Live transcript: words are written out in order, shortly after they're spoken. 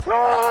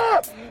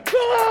But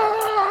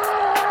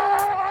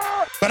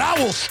I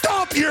will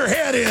stomp your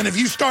head in if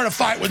you start a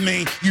fight with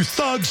me, you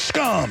thug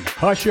scum.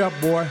 Hush up,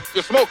 boy.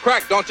 You smoke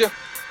crack, don't you?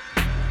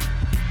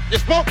 You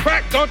smoke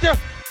crack, don't you?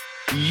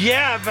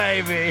 Yeah,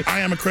 baby. I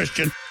am a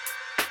Christian.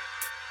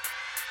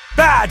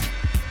 Bad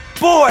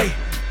Boy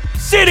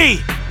City.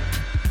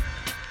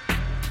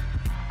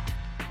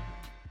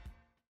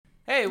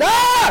 Hey,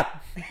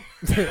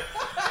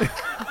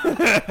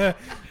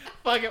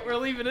 fuck it, we're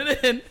leaving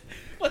it in.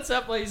 What's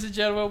up, ladies and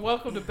gentlemen?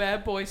 Welcome to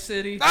Bad Boy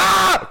City.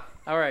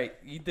 All right,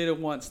 you did it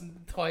once,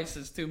 twice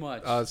is too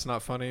much. It's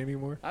not funny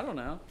anymore. I don't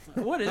know.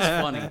 What is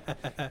funny?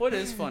 What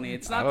is funny?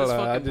 It's not this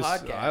fucking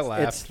podcast. I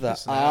laughed.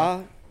 It's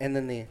the and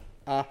then the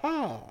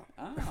aha.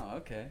 Oh,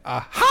 okay.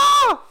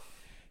 Aha!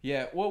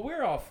 Yeah, well,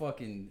 we're all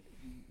fucking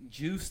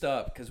juiced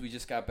up because we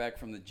just got back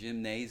from the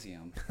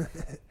gymnasium.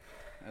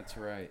 That's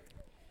right.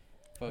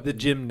 The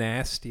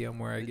gymnasium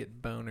where I get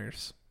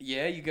boners.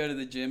 Yeah, you go to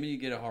the gym and you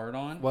get a hard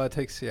on. Well, I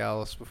take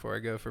Cialis before I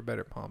go for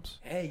better pumps.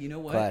 Hey, you know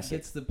what? Classic. It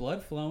gets the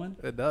blood flowing.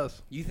 It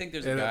does. You think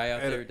there's a guy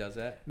out there who does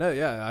that? No,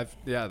 yeah,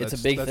 It's a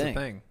big that's thing. A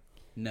thing.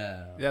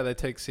 No. Yeah, they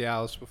take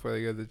Cialis before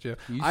they go to the gym.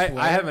 You I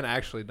swear? haven't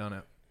actually done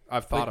it.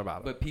 I've thought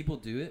about it. But people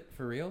do it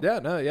for real?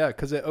 Yeah,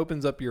 because it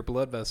opens up your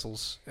blood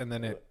vessels and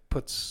then it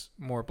puts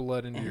more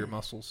blood into your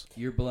muscles.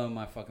 You're blowing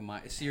my fucking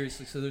mind.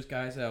 Seriously, so there's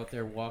guys out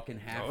there walking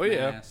Oh,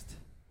 yeah. half-mast,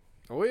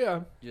 Oh yeah.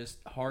 just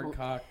hard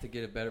cock to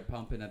get a better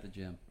pumping at the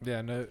gym.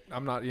 Yeah, no,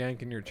 I'm not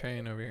yanking your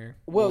chain over here.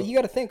 Well, you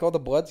got to think all the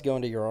blood's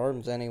going to your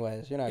arms,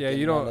 anyways. You're not. Yeah, getting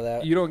you none of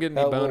that. don't get any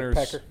That little boners.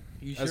 pecker.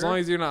 You As sure? long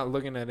as you're not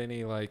looking at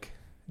any like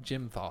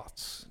gym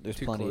thoughts. There's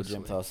too plenty closely.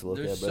 of gym thoughts to look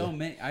There's at, so but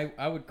many.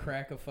 I would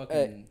crack a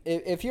fucking...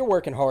 If you're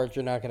working hard,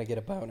 you're not going to get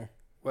a boner.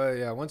 Well,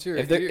 yeah. Once you're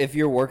if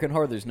you're working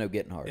hard, there's no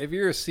getting hard. if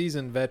you're a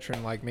seasoned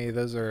veteran like me,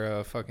 those are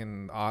a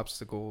fucking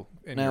obstacle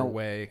in Now- your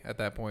way at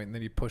that point, and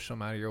then you push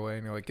them out of your way,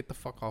 and you're like, "Get the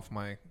fuck off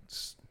my."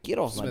 Get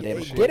off my Smith damn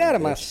machine. Get out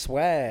of my bitch.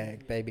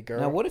 swag, baby girl.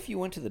 Now, what if you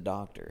went to the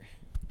doctor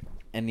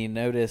and you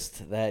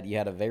noticed that you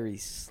had a very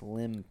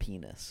slim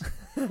penis,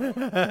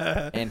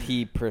 and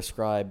he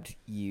prescribed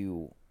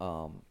you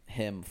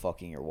him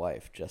fucking your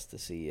wife just to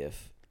see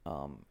if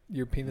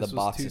Your penis the was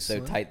box too is so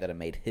slim? tight that it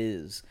made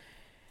his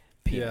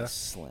penis Yeah.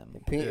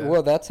 slim. Yeah.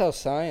 Well, that's how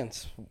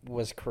science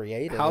was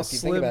created. How if you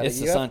slim- think about It's it.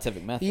 the You have-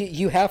 scientific method.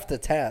 You have to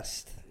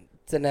test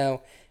to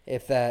know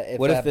if that.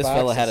 What that if this box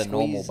fella is had a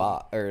normal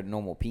squeezing. or a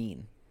normal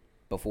peen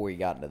before he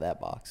got into that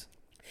box?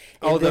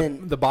 Oh, And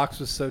then- the box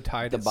was so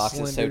tight. The it box is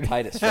so slindered.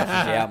 tight it stretches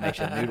you out, makes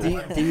you a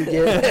noodle. Do you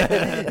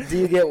get do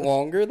you get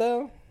longer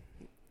though?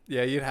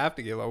 Yeah, you'd have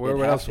to get low. You'd Where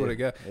have else to. would it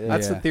go? Yeah.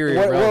 That's the Yeah. theory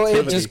Well, of well, it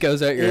relativity. It just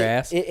goes out your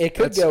ass. It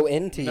could That's- go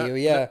into you,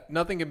 yeah.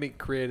 Nothing can be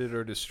created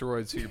or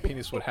destroyed, so your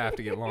penis would have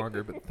to get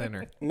longer but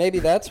thinner. Maybe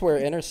that's where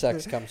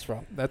intersex comes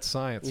from. That's You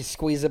science.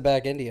 squeeze it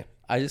back into you.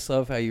 I just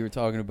love how you were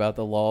talking about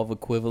the law of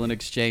equivalent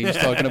exchange,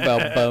 talking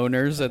about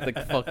boners at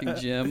the fucking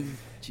gym.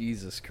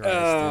 Jesus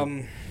Christ,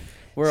 dude.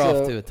 We're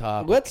so off to a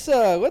topic.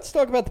 Let's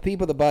talk about the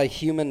people that buy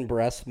human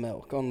breast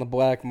milk on the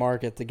black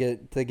market to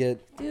get Dude,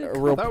 a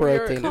real thought we were-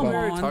 protein. come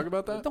bump. on. talk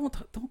about that?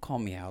 Don't call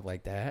me out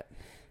like that.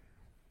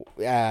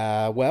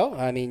 Well,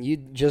 I mean, you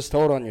just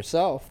told on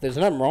yourself. There's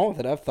nothing wrong with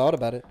it. I've thought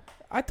about it.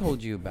 I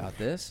told you about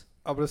this.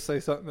 I'm going to say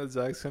something that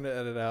Zach's going to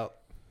edit out.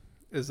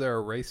 Is there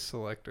a race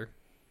selector?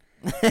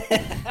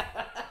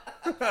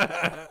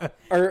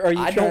 Are you?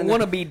 I don't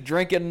want to be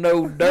drinking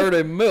no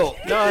dirty milk.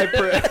 No,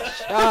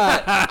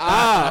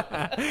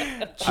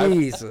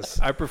 Jesus.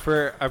 I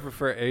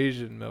prefer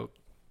Asian milk.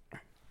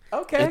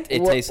 Okay.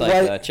 It Wh- tastes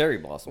like why- cherry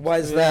blossom. Why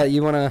is that?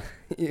 You want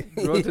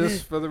Well, to?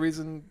 just for the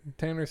reason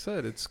Tanner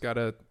said, it's got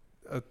a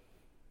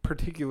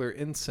particular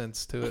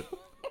incense to it.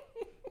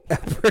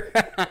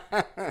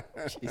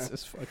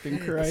 Jesus fucking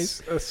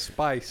Christ. A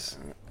spice.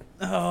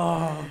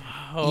 Oh,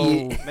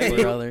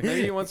 Maybe, brother.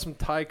 maybe you want some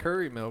Thai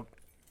curry milk.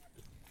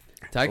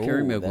 Thai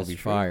curry Ooh, milk will that's be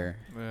true. fire.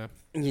 Yeah.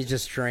 You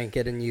just drink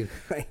it and you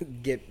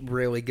get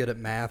really good at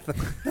math.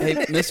 Hey,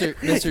 Mr.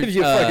 Gives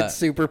you a fucking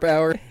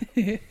superpower.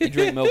 You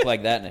drink milk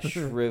like that and it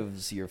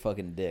shrivs your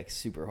fucking dick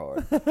super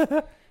hard.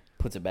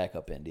 Puts it back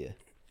up into you.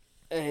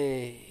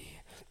 Hey,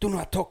 do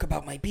not talk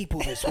about my people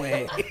this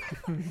way.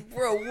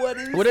 Bro, what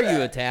is What are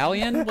you,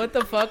 Italian? What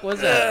the fuck was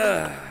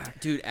that?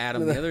 Dude,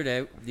 Adam, the other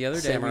day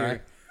Samurai.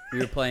 we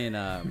were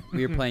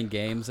playing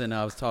games and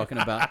I was talking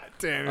about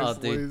Tanner's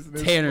dude, losing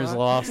his Tanner's mind.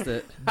 lost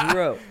it.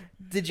 Bro,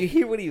 did you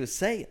hear what he was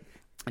saying?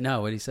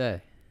 No, what'd he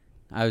say?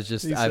 I was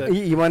just He I, said-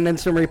 You want an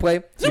instant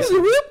replay?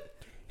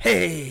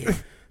 Hey,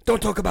 don't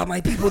talk about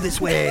my people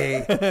this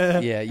way.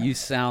 yeah, you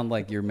sound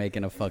like you're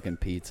making a fucking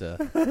pizza.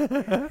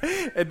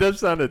 It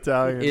does sound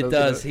Italian. It doesn't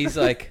does. It? He's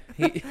like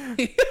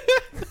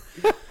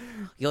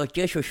You're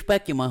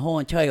disrespecting my whole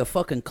entire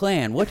fucking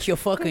clan. What's your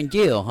fucking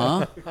deal,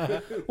 huh?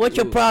 What's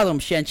your problem,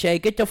 Sensei?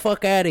 Get the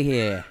fuck out of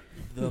here.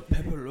 The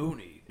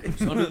pepperoni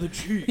goes under the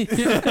cheese.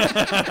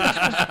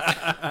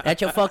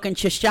 That's your fucking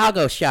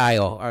Chicago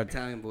style. Or,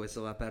 Italian voice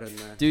a lot better than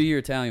that. do your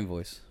Italian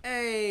voice.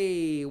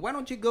 Hey, why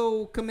don't you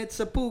go commit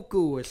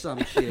seppuku or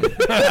some shit?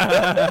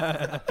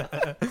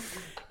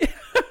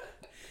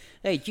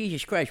 hey,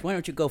 Jesus Christ, why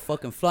don't you go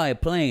fucking fly a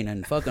plane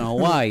in fucking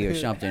Hawaii or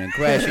something and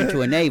crash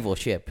into a naval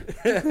ship?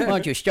 Why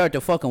don't you start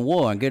the fucking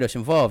war and get us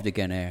involved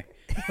again there?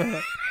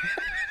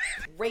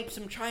 Rape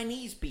some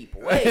Chinese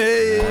people.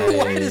 Hey,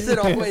 why does it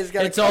always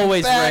got? It's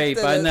always rape.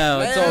 To I this, know.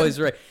 man? It's always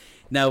rape.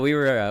 No, we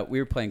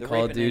were playing The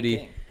Call of raping Duty,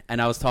 King.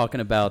 and I was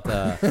talking about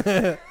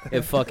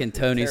if fucking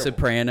Tony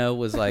Soprano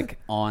was like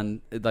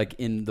on like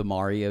in the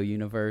Mario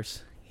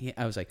universe.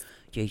 I was like,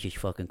 Jesus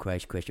fucking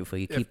Christ, Christopher,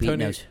 you keep eating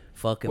those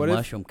fucking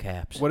mushroom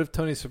caps. What if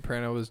Tony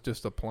Soprano was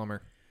just a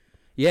plumber?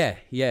 Yeah.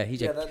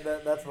 He's Yeah, like,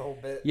 that's the whole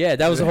bit. yeah,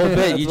 that was the whole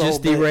bit. You the whole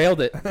just bit.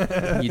 derailed it.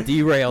 You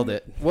derailed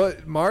it.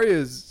 What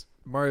Mario's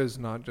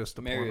not just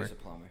a plumber. Mario's a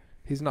plumber.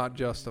 He's not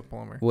just a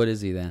plumber. What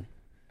is he then?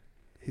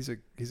 He's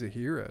a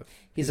hero.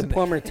 He's a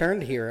plumber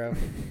turned hero.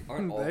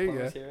 Aren't all There you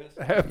plumbers go.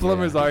 heroes?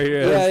 Plumbers are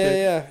heroes.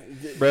 Yeah.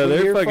 Bro, When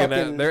they're you're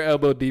fucking they're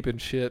elbow deep in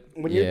shit.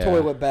 When your Yeah.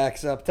 toilet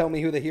backs up, tell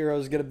me who the hero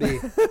is gonna be.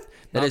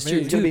 That is me.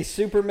 true. It's gonna be Dude,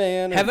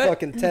 Superman and Have I-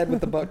 fucking Ted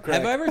with the butt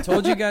crack. have I ever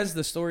told you guys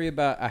the story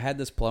about I had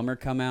this plumber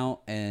come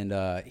out and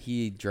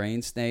he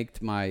drain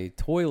snaked my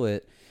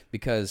toilet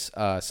because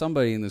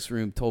somebody in this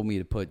room told me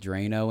to put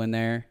Drano in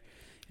there.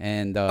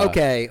 And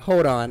Okay,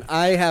 hold on.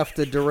 I have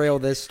to derail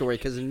this story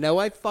because no,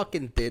 I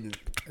fucking didn't.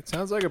 It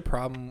sounds like a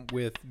problem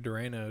with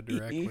Drano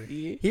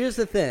directly. Here's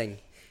the thing.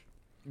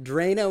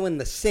 Drano in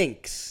the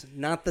sinks,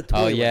 not the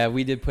toilet. Oh yeah,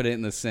 we did put it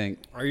in the sink.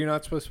 Are you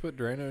not supposed to put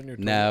Drano in your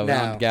toilet? No, No.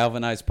 not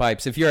galvanized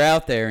pipes. If you're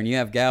out there and you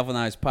have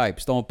galvanized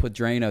pipes, don't put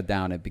Drano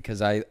down it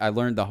because I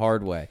learned the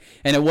hard way.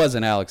 And it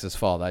wasn't Alex's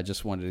fault. I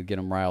just wanted to get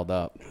him riled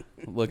up.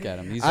 Look at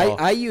him. He's all,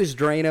 I use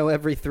Drano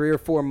every 3 or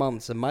 4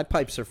 months, and my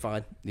pipes are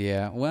fine.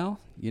 yeah. Well,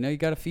 you know you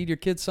got to feed your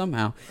kids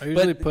somehow.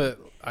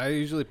 I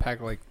usually pack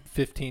like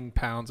 15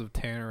 pounds of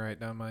tannerite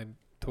down my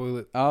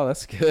toilet. Oh,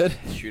 that's good.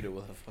 Shoot it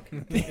with a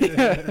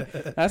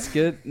fucking. That's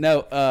good.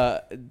 No,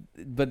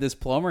 but this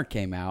plumber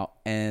came out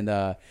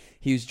and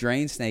he was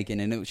drain snaking,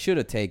 and it should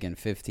have taken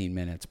 15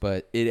 minutes,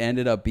 but it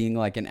ended up being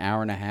like an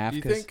hour and a half. Do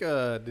you think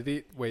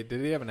did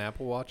he have an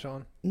Apple Watch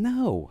on?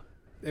 No.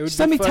 It would Just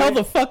be let me tell funny-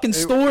 the fucking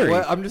story.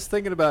 Well, I'm just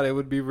thinking about it. It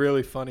would be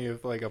really funny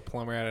if like a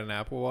plumber had an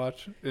Apple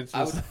Watch. It's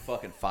I just would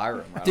fucking fire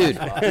him. Right Dude,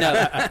 on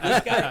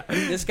the spot. no,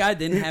 this guy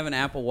didn't have an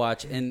Apple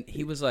Watch, and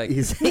he was like,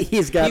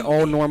 He's got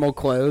all normal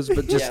clothes,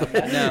 but just Yeah,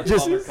 imagine No. a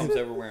plumber comes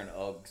over wearing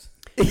Uggs.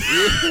 he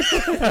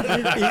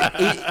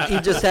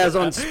just has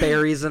on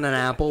Sperry's and an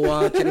Apple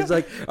Watch, and he's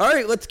like, "All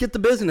right, let's get to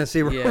business." He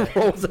Yeah.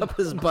 rolls up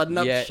his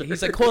button-up yeah, shirt.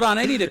 he's like, hold on,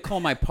 I need to call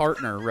my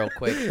partner real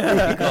quick. He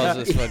calls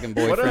his fucking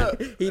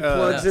boyfriend. He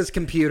plugs his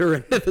computer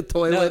into the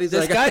toilet. No, He's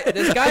this like,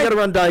 guy- I gotta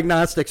run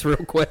diagnostics real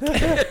quick.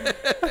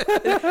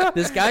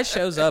 This guy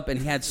shows up and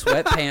he had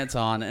sweatpants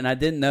on, and I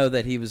didn't know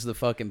that he was the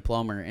fucking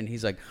plumber. And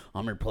he's like,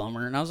 I'm your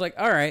plumber, and I was like,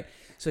 all right.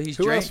 So he's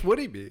who else would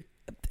he be?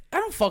 I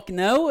don't fucking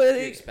know. Do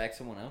you expect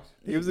someone else?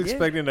 He was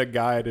expecting a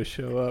guy to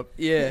show up.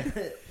 Yeah.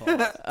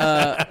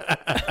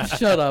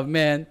 Shut up,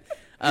 man.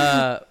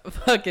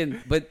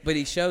 Fucking. But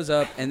he shows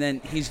up and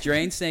then he's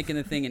drain snaking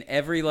the thing, and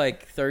every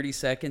like 30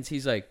 seconds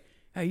he's like,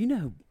 "Hey, you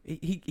know,"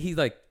 he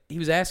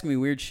was asking me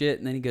weird shit,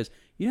 and then he goes,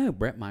 "You know who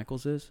Bret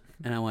Michaels is?"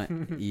 And I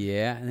went,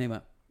 "Yeah." And he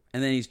went,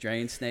 and then he's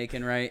drain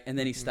snaking, right? And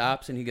then he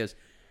stops and he goes,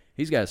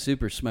 "He's got a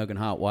super smoking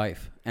hot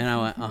wife." And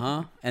I went,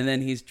 "Uh-huh." And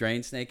then he's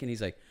drain snaking.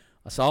 He's like,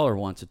 "I saw her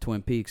once at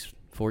Twin Peaks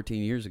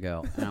 14 years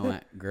ago." And I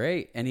went,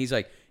 "Great." And he's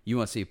like, "You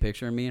want to see a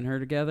picture of me and her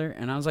together?"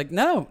 And I was like,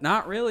 "No,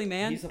 not really,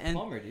 man." He's a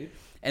plumber, dude.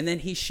 And then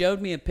he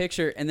showed me a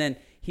picture, and then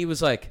he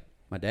was like,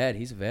 "My dad,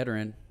 he's a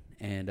veteran,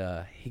 and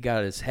he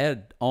got his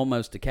head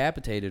almost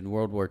decapitated in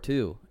World War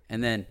II."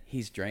 And then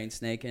he's drain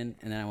snaking,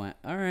 and then I went,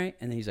 "All right."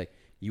 And then he's like,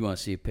 "You want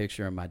to see a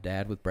picture of my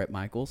dad with Bret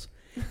Michaels?"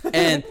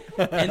 And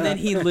then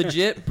he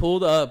legit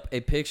pulled up a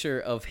picture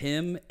of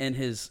him and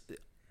his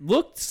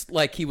looked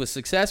like he was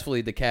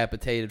successfully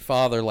decapitated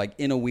father, like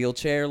in a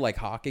wheelchair, like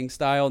Hawking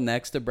style,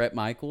 next to Bret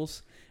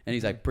Michaels. And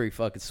he's like, "Pretty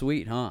fucking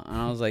sweet, huh?" And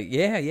I was like,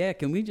 yeah,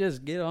 can we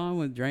just get on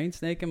with drain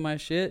snaking my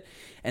shit?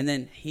 And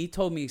then he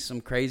told me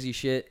some crazy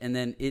shit, and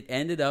then it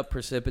ended up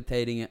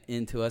precipitating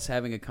into us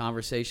having a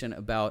conversation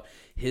about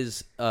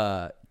his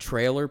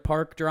trailer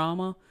park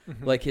drama.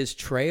 Like his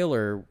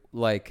trailer,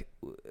 like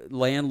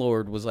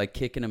landlord was like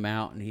kicking him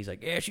out, and he's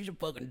like, "Yeah, she's a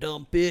fucking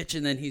dumb bitch,"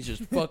 and then he's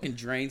just fucking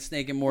drain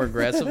snaking more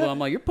aggressively. I'm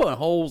like, "You're putting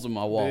holes in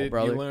my wall, Did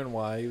brother." you learn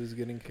why he was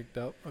getting kicked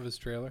out of his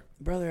trailer?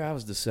 Brother, I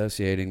was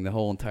dissociating the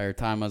whole entire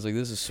time. I was like,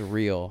 this is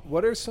surreal.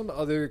 What are some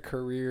other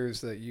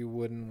careers that you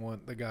wouldn't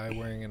want the guy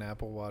wearing an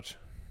Apple Watch?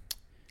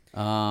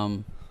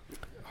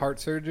 Heart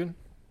surgeon?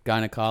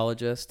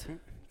 Gynecologist,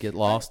 get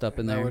lost up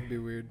in That there. would be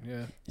weird,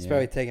 yeah. He's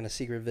probably taking a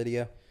secret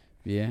video.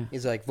 Yeah.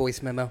 He's like,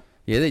 voice memo.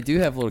 Yeah, they do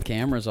have little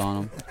cameras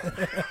on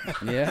them.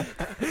 Yeah.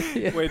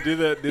 Wait, do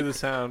the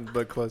sound,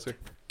 but closer.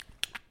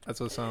 That's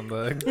what sound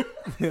like.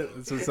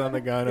 That's what sound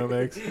the gyno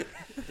makes.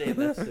 Damn,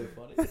 that's so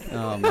funny.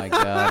 Oh my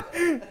god.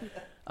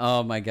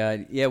 Oh my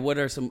god. Yeah, what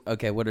are some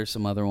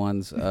other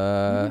ones?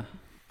 I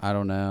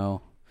don't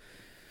know.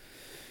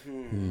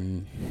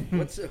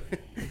 What's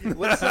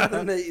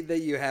something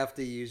that you have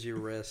to use your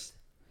wrist?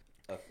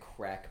 A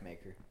crack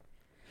maker.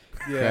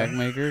 crack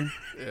maker.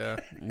 Yeah.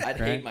 I'd Crack.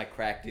 hate my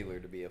crack dealer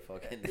to be a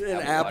fucking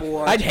Apple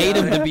Watch. I'd hate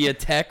him to be a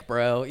tech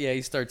bro. Yeah,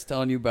 he starts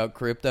telling you about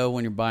crypto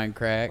when you're buying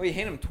crack. Well, you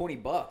hand him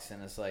 $20,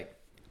 and it's like,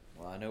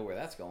 well, I know where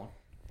that's going.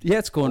 Yeah,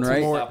 it's going What's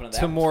right.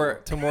 more-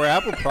 To more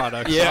Apple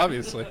products, Yeah.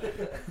 obviously.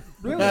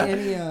 Really,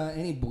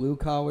 any blue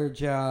collar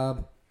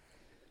job.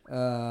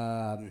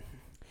 I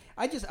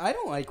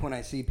don't like when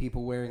I see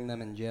people wearing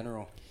them in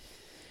general.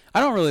 I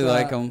don't really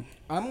like them.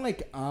 I'm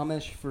like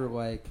Amish for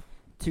like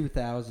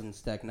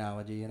 2000s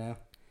technology, you know.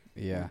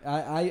 Yeah.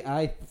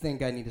 I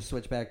think I need to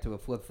switch back to a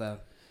flip phone.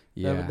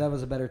 Yeah. That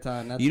was a better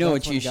time. That's, You know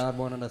that's what when you God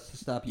wanted us to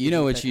stop. You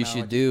know using what you should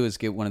technology. do is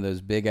get one of those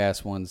big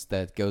ass ones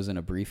that goes in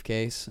a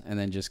briefcase and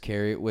then just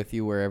carry it with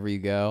you wherever you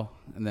go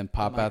and then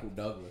pop out.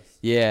 Douglas.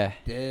 Yeah.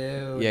 Dude, Yeah,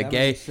 that would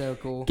gay- be so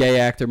cool. Gay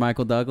actor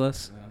Michael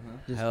Douglas.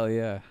 Just- Hell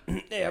yeah.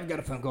 Hey, I've got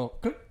a phone call.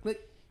 Click,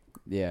 click.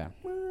 Yeah.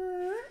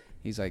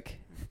 He's like,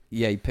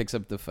 yeah, he picks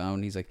up the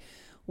phone. He's like,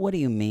 what do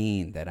you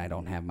mean that I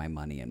don't have my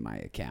money in my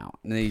account?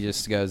 And then he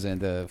just goes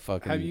into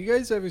fucking. Have you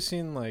guys ever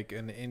seen like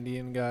an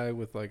Indian guy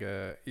with like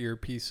a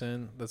earpiece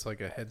in that's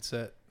like a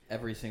headset?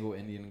 Every single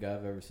Indian guy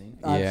I've ever seen.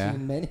 I've Yeah.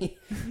 seen many.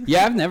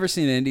 Yeah, I've never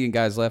seen an Indian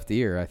guy's left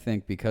ear, I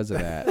think, because of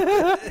that.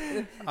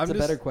 It's a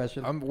better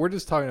question. We're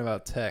just talking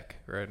about tech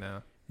right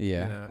now.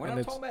 Yeah. You know, We're and not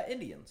it's- talking about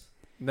Indians.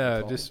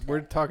 No, just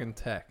we're talking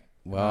tech.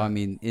 Well, I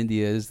mean,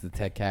 India is the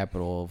tech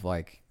capital of,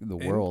 like, the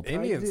world.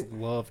 Indians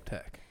love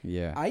tech.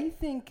 Yeah. I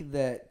think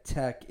that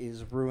tech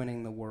is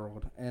ruining the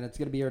world, and it's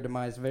going to be our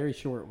demise very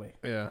shortly.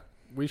 Yeah.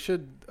 We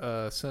should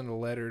send a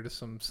letter to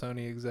some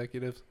Sony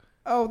executives.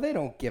 Oh, they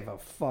don't give a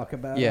fuck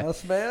about Yeah.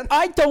 us, man.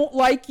 I don't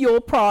like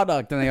your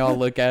product. And they all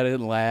look at it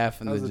and laugh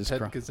and That was then a just Ted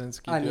cry.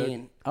 Kaczynski I joke.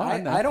 mean, Oh, I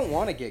know. I don't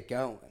want to get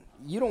going.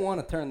 You don't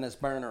want to turn this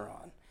burner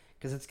on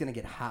because it's going to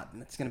get hot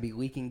and it's going to be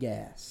leaking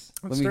gas.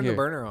 Let's Let me turn hear. the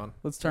burner on.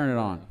 Let's turn it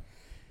on.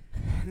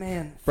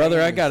 Man, Brother,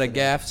 I families got a today.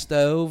 gaff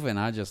stove and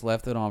I just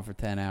left it on for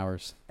 10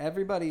 hours.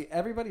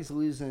 Everybody's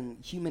losing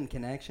human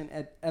connection.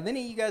 Have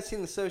any of you guys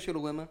seen The Social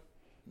Dilemma?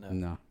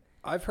 No.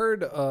 I've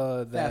heard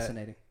that.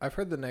 Fascinating. I've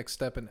heard the next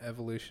step in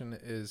evolution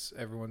is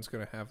everyone's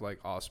going to have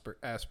like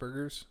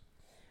Asperger's.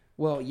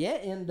 Well, yeah,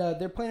 and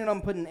they're planning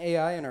on putting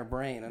AI in our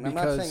brain, and I'm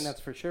not Because- saying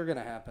that's for sure going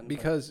to happen. but-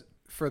 Because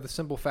for the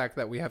simple fact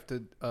that we have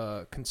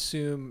to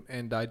consume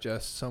and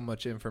digest so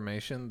much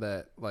information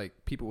that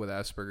like people with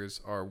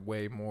Asperger's are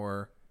way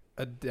more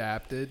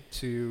adapted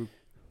to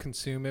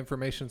consume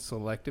information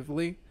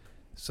selectively.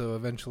 So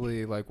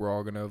eventually, like we're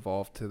all going to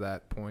evolve to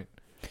that point,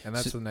 and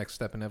that's the next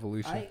step in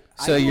evolution.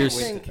 So I you're don't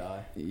s- think,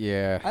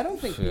 Yeah. I don't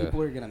think Shit.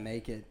 people are going to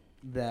make it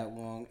that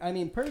long. I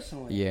mean,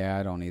 personally, Yeah,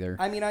 I don't either.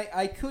 I mean,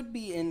 I could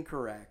be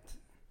incorrect,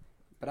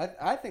 but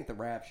I think the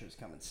rapture's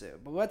coming soon.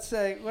 But let's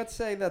say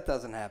that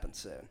doesn't happen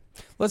soon.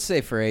 Let's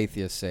say for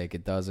atheists' sake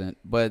it doesn't,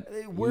 but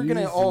We're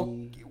gonna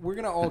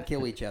all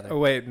kill each other. Oh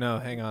wait, no,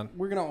 hang on.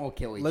 We're gonna all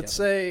kill each Let's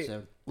other. say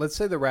So, let's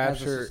say the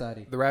rapture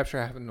society.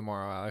 happened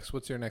tomorrow, Alex.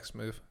 What's your next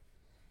move?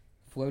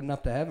 floating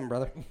up to heaven,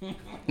 brother.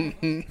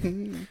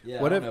 Yeah,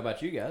 What I if- don't know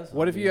about you guys.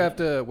 What if you have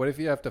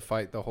to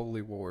fight the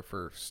holy war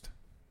first?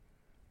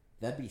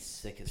 That'd be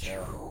sick as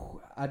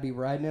hell. I'd be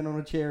riding in on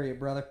a chariot,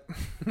 brother.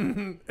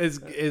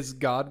 Is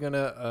God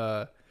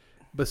gonna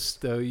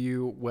bestow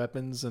you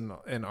weapons and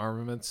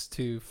armaments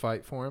to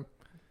fight for him?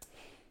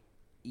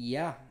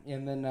 Yeah,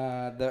 and then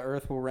the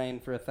earth will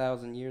reign for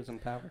 1,000 years in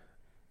power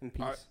and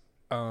peace.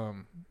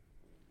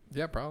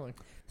 Yeah, probably.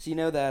 So you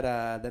know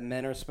that the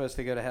men are supposed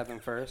to go to heaven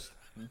first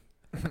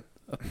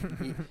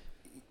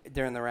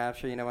during the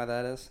rapture. You know why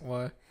that is?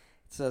 Why? It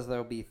says there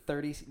will be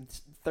 30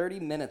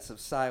 minutes of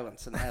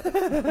silence in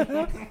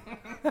heaven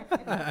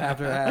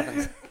after it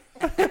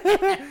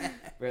happens.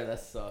 Bro, that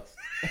sucks.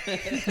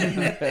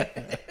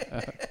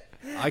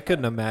 I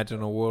couldn't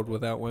imagine a world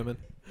without women.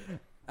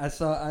 I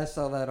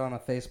saw that on a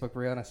Facebook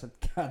reel, and I said,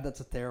 God, that's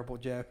a terrible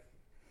joke.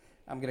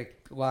 I'm going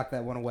to lock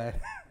that one away.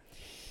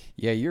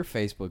 yeah, your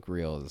Facebook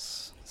reel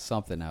is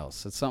something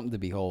else. It's something to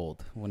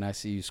behold. When I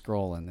see you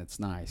scrolling, it's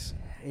nice.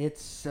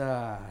 It's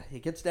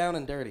it gets down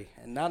and dirty,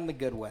 and not in the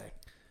good way.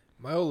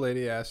 My old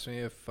lady asked me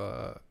if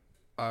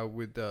I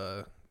would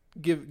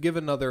give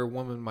another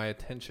woman my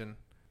attention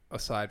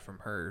aside from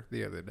her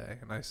the other day,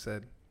 and I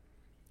said,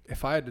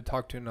 if I had to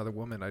talk to another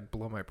woman, I'd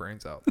blow my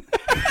brains out.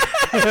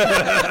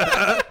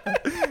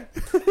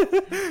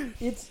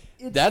 It's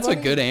That's a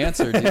funny. good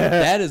answer, dude.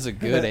 That is a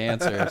good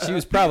answer. She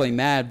was probably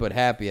mad but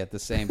happy at the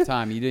same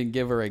time. You didn't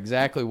give her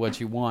exactly what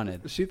you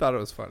wanted. She thought it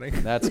was funny.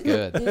 That's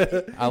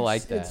good. I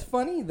like that. It's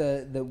funny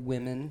that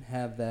women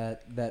have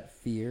that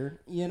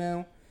fear, you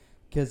know,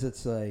 because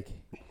it's like,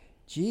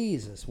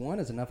 Jesus, one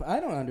is enough. I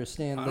don't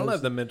understand. I don't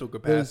have the mental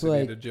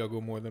capacity to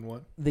juggle more than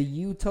one. The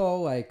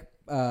Utah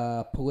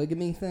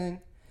polygamy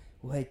thing,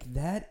 like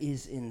that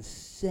is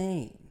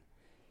insane.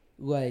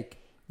 Like,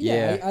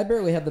 yeah, Yeah. I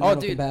barely have the Oh,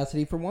 mental dude.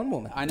 capacity for one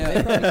woman. I They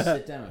know. probably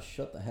sit down and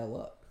shut the hell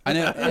up. I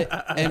know.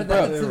 And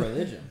Their bro,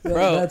 religion.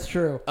 bro, That's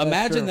true. That's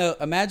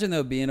imagine true.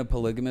 though being a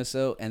polygamist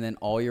though, and then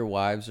all your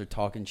wives are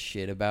talking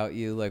shit about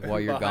you like while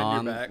you're Behind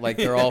gone, your back. like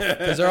they're all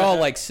because they're all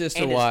like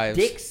sister And his wives.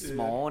 dick's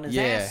small and his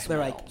Yeah. ass They're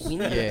like, smells. we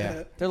need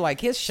Yeah, they're like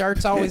his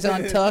shirt's always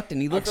untucked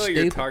and he I looks feel like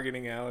you're stupid.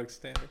 targeting Alex,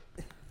 Tanner.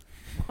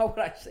 Why would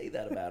I say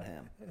that about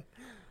him?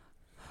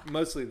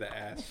 Mostly the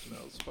ass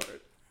smells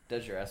part.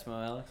 Does your ass smell,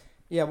 Alex?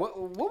 Yeah, what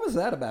was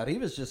that about? He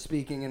was just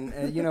speaking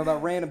and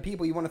about random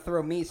people. You want to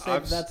throw me? Say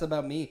I've s- that's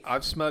about me.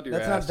 I've smelled your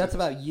That's ass. not. That's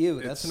about you.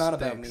 it That's not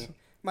about stinks. me.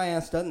 My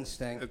ass doesn't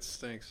stink. It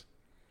stinks.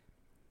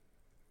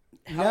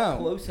 How No.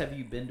 close have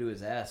you been to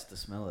his ass to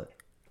smell it?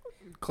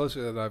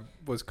 Closer than I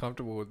was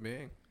comfortable with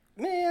being.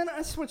 Man,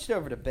 I switched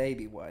over to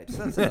baby wipes.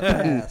 That's in the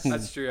past.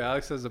 That's true.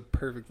 Alex has a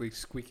perfectly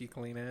squeaky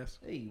clean ass.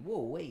 Hey, whoa,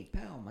 wait,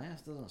 pal, my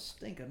ass doesn't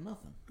stink of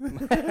nothing.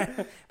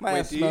 My Wait,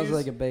 ass do you smells use-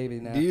 like a baby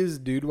now. Do you use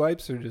dude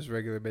wipes or just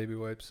regular baby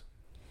wipes?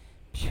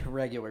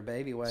 Regular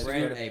baby wipes.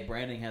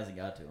 Branding hasn't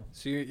got to.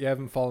 So you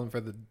haven't fallen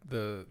for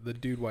the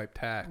dude wipe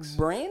tax.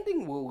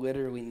 Branding will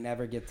literally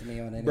never get to me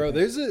on anything. Bro,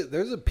 there's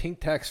a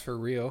pink tax for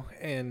real,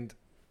 and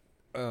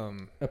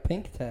a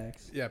pink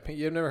tax. yeah,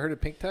 you've never heard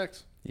of pink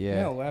tax?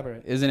 Yeah, No,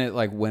 elaborate. isn't it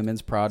like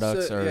women's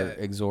products So, are yeah,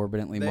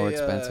 exorbitantly more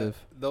expensive?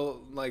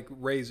 They'll like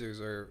razors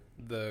are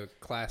the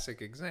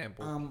classic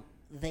example.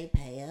 They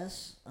pay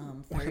us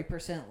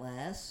 30%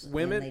 less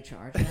Women- than they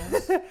charge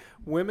us.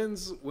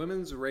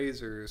 Women's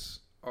razors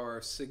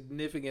are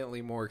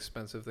significantly more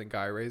expensive than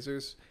guy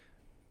razors,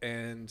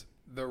 and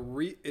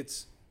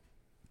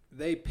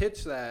they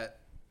pitch that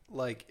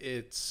like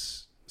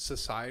it's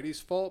society's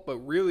fault, but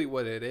really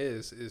what it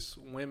is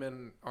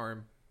women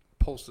are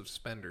impulsive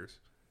spenders,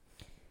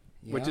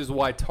 which is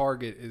why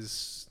Target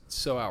is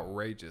so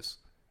outrageous.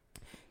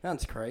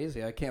 That's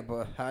crazy. I can't.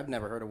 I've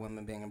never heard of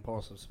women being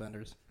impulsive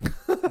spenders.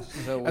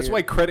 So That's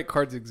why credit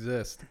cards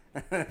exist.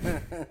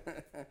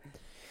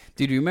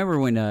 Dude, do you remember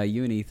when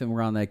you and Ethan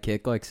were on that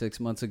kick like 6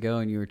 months ago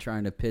and you were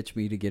trying to pitch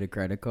me to get a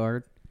credit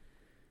card?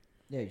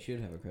 Yeah, you should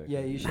have a credit Yeah,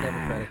 card. you should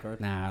have a credit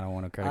card. Nah, I don't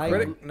want a credit I,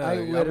 card. No, I I'm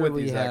with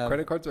literally you, Zach. have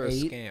Credit cards are a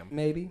 8, scam.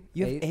 maybe.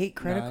 You have 8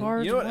 credit 9.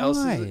 cards? You know what else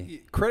is Why?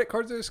 credit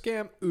cards are a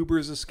scam?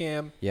 Uber's a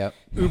scam. Yep.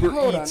 Uber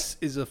Hold on. Eats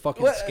is a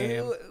fucking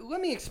scam. Let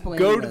me explain.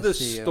 Go to the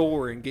this you.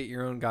 store and get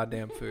your own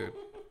goddamn food.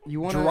 You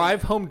want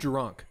Drive home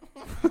drunk.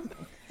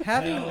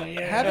 having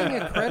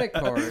a credit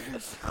card.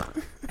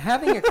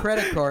 Having a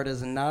credit card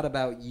is not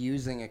about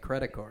using a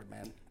credit card,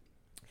 man.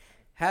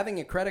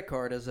 Having a credit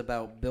card is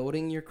about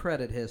building your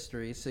credit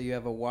history, so you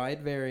have a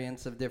wide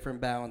variance of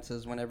different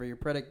balances whenever your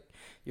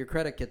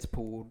credit gets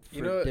pulled for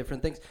You know what-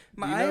 different things.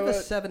 you I know have a what-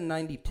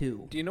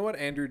 792. Do you know what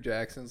Andrew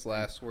Jackson's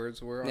last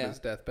words were on Yeah. his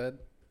deathbed?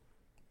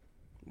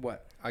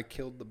 What? I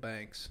killed the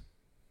banks.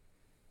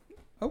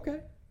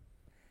 Okay.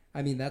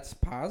 I mean, that's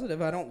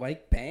positive. I don't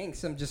like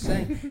banks. I'm just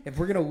saying, if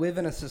we're going to live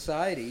in a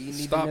society, you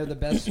need Stop- to know the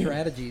best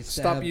strategies to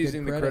Stop have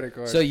using good the credit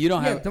card. So you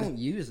don't Yeah, have don't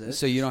use it.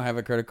 So you don't have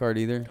a credit card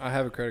either? I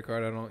have a credit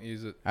card. I don't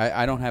use it.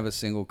 I don't have a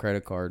single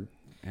credit card,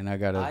 and I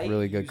got a I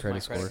really good use credit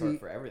my score. card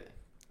for everything.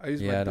 I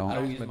use Yeah, my, I don't. I I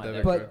use use my my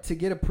debit But card. to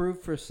get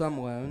approved for some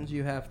loans,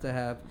 you have to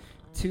have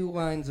 2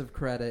 lines of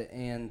credit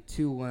and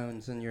 2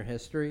 loans in your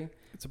history.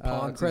 It's a A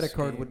Ponzi credit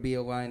card scheme. would be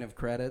a line of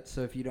credit.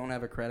 So if you don't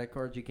have a credit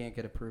card, you can't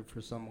get approved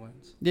for some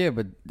loans. Yeah,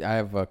 but I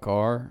have a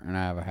car and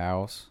I have a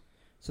house.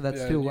 So that's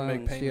Yeah, 2 you make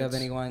loans. Do you have payments.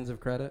 any lines of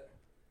credit?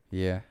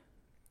 Yeah.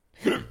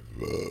 I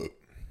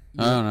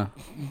don't know.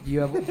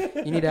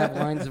 You need to have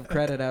lines of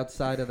credit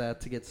outside of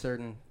that to get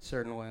certain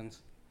loans.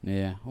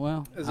 Yeah.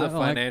 Well, It's I a don't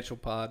like- financial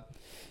pod.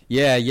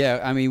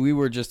 Yeah. I mean, we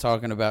were just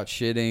talking about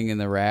shitting and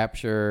the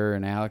rapture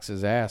and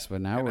Alex's ass,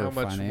 but now And we're how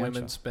much financial.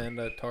 women spend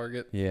at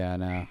Target. Yeah, I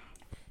know.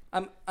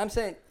 I'm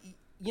saying,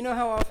 you know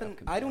how often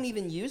I don't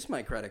even use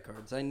my credit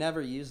cards. I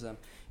never use them.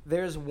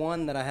 There's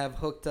one that I have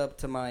hooked up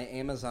to my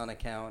Amazon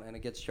account, and it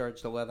gets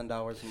charged $11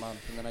 a month,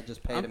 and then I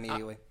just pay it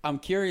immediately. I'm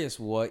curious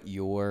what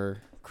your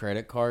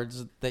credit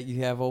cards that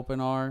you have open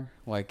are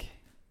like.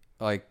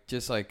 I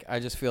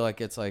just feel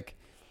like it's like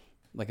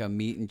a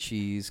meat and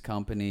cheese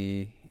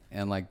company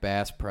and like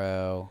Bass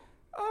Pro.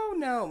 Oh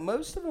no,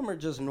 most of them are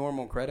just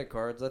normal credit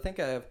cards. I think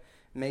I have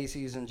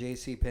Macy's and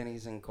J.C.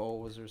 Penney's and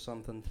Kohl's or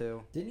something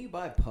too. Didn't you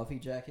buy a puffy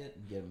jacket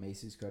and get a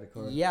Macy's credit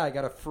card? Yeah, I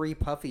got a free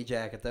puffy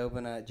jacket to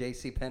open a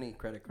J.C. Penney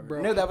credit card.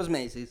 Bro. No, that was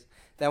Macy's.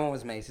 That one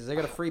was Macy's. I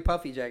got a free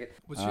puffy jacket.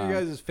 What's your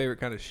guys' favorite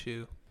kind of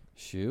shoe?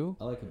 Shoe?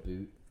 I like a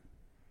boot.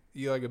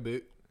 You like a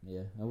boot?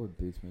 Yeah, I wear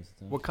boots most of the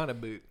time. What kind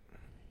of boot?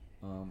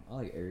 I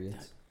like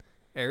Ariats.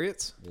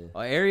 Ariats? Yeah. Oh,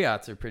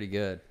 Ariats are pretty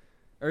good.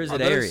 Or is Are it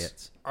those-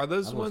 Ariats? Are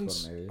those I've always ones?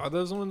 called them Ariats. Are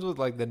those ones with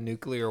like the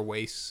nuclear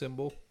waste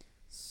symbol?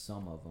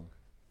 Some of them.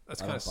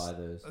 That's I kind don't of buy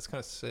those. That's kind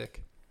of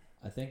sick.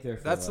 I think they're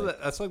for That's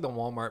like, that's like the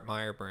Walmart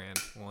Meyer brand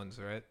ones,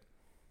 right?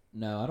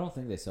 No, I don't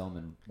think they sell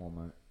them in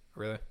Walmart.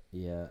 Really?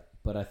 Yeah,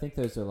 but I think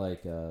those are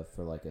like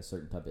for like a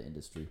certain type of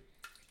industry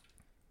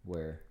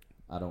where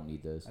I don't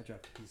need those. I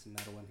dropped a piece of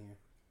metal in here.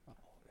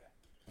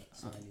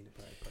 So I need to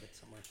probably put it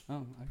somewhere.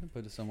 Oh, I can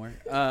put it somewhere.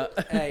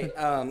 Hey,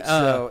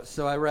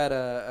 so I read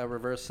a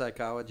reverse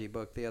psychology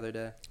book the other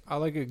day. I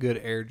like a good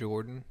Air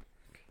Jordan.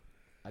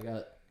 I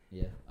got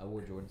Yeah, I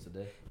wore Jordans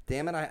today.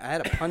 Damn it, I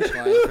had a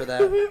punchline for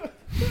that.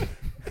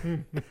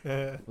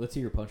 Let's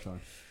hear your punchline.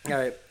 All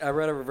right, I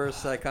read a reverse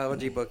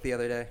psychology book the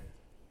other day.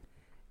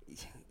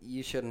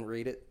 You shouldn't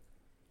read it.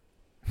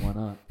 Why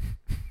not?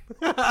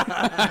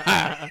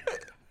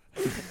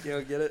 You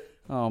don't get it?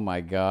 Oh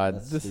my God!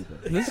 That's This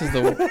stupid.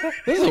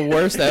 is the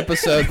worst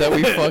episode that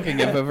we fucking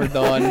have ever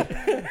done.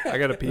 I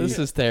gotta pee. This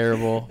is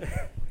terrible.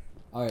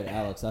 All right,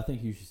 Alex. I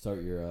think you should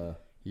start your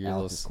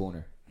Alex's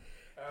corner.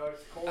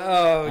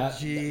 Oh, Would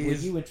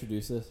jeez. you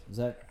introduce this? Is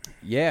that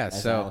Yeah.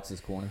 as So Alex's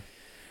corner?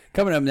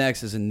 coming up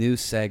next is a new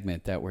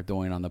segment that we're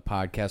doing on the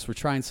podcast. We're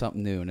trying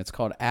something new, and it's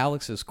called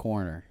Alex's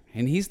Corner.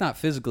 And he's not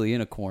physically in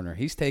a corner.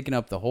 He's taking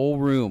up the whole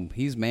room.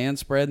 He's man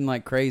spreading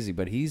like crazy,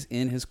 but he's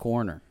in his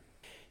corner.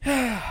 All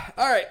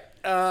right.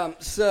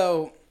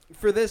 So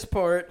for this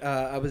part,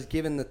 I was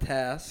given the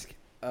task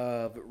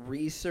of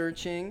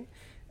researching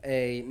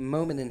a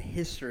moment in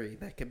history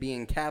that could be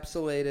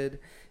encapsulated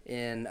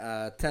in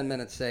a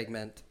 10-minute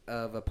segment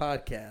of a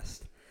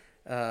podcast.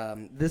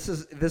 This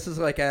is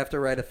like I have to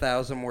write a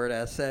 1,000-word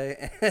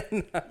essay,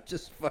 and I'm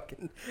just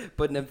fucking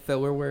putting in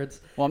filler words.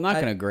 Well, I'm not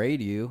going to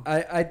grade you.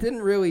 I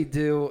didn't really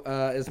do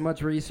as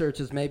much research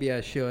as maybe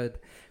I should,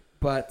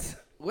 but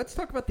let's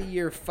talk about the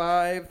year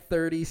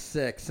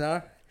 536,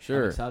 huh?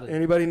 Sure.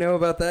 Anybody know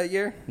about that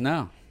year?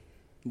 No.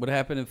 What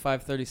happened in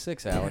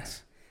 536,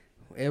 Alex?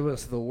 It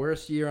was the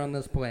worst year on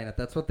this planet.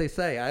 That's what they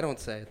say. I don't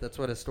say it. That's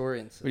what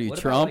historians say. What are you, What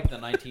Trump?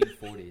 about like the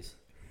 1940s?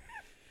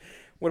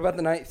 What about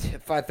the night?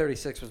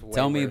 536 was way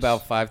Tell me worse.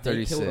 about They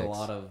 536. killed a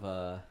lot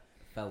of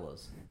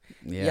fellas.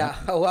 Yeah,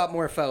 a lot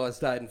more fellas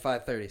died in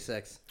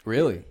 536.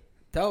 Really?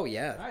 Oh,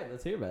 yeah. All right,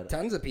 let's hear about it.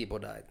 Tons of people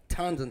died.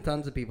 Tons and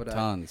tons of people died.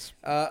 Tons.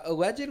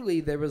 Allegedly,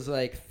 there was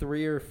like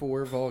 3 or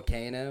 4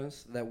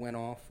 volcanoes that went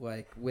off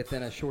like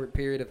within a short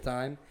period of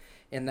time,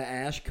 and the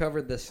ash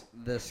covered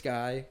the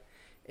sky,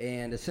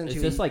 and essentially.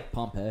 Is this like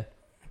Pompeii?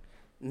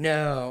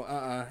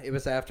 No, it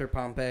was after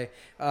Pompeii.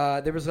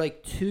 There was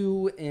like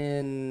 2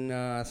 in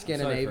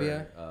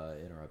Scandinavia. Sorry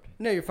for, interrupting.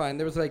 No, you're fine.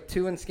 There was like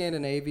 2 in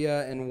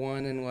Scandinavia and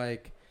 1 in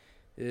like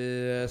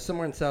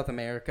somewhere in South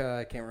America.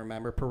 I can't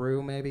remember.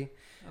 Peru, maybe.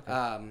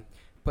 Okay.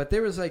 But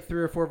there was like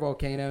 3 or 4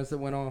 volcanoes that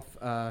went off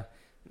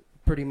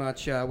pretty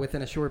much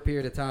within a short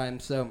period of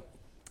time. So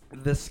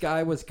the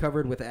sky was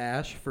covered with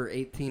ash for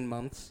 18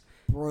 months.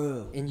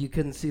 Bro. And you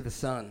couldn't see the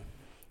sun.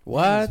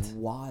 What? That's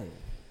wild.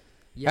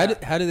 Yeah.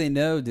 How do they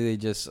know? Did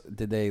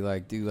they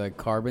like do like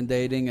carbon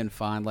dating and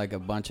find like a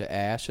bunch of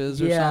ashes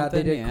or Yeah,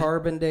 something? they did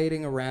carbon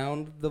dating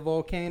around the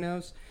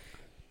volcanoes.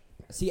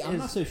 See, I'm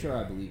not so sure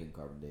I believe in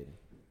carbon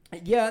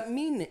dating. Yeah,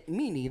 me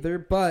neither.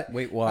 But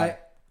Wait, why?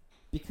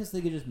 Because they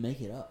could just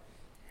make it up.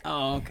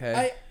 Oh,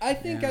 okay. I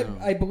think Yeah.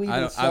 I believe I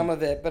in don't- some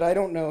of it, but I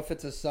don't know if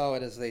it's as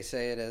solid as they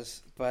say it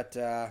is. But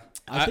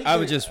I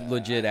was just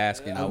legit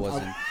asking. I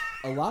wasn't.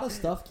 A lot of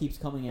stuff keeps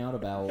coming out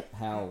about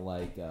how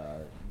like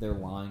they're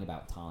lying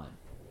about time.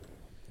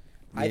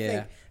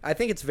 Yeah. I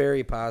think it's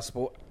very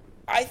possible.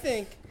 I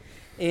think,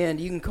 and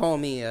you can call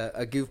me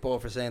a goofball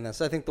for saying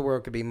this. I think the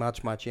world could be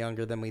much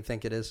younger than we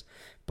think it is.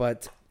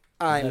 But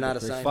I'm that not the a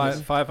Christian-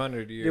 scientist.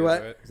 500 years, Do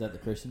what? right? Is that the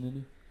Christian in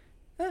you?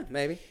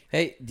 Maybe.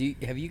 Hey,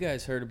 have you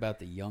guys heard about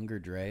the younger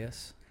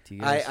Dreas? Do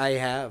you guys? I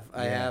have,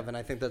 Yeah. and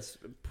I think that's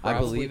I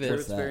probably believe it. true.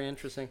 What's It's very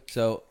interesting.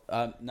 So,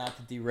 not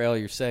to derail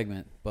your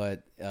segment,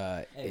 but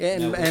I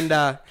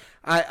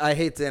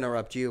hate to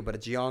interrupt you, but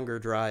it's Younger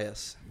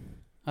Dryas.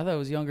 I thought it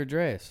was younger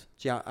Dreas.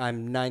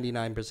 I'm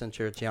 99%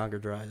 sure it's Younger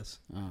Dryas.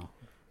 Oh,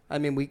 I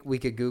mean, we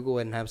could Google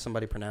it and have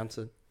somebody pronounce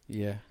it.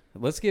 yeah.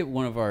 Let's get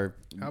one of our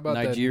How about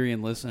that-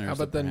 Nigerian listeners. How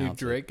about to the new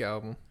pronounce it. Drake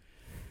album?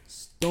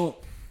 Stunk?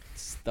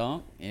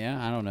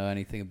 Yeah, I don't know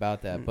anything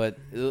about that, but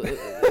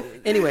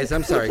Anyways,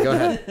 I'm sorry. Go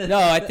ahead. no,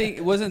 I think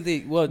it wasn't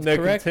the No,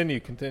 correct.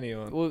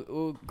 continue on.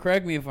 Well,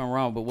 correct me if I'm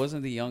wrong, but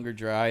wasn't the younger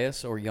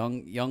Dryas or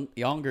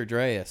younger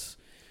Dreas?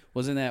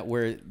 Wasn't that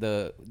where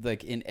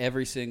like in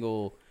every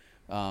single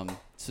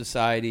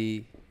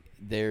society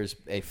there's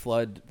a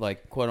flood,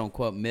 like quote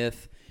unquote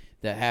myth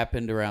that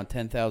happened around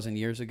 10,000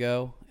 years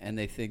ago, and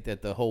they think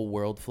that the whole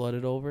world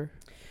flooded over?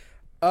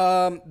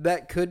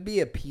 That could be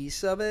a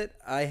piece of it.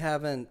 I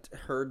haven't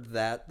heard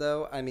that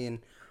though. I mean,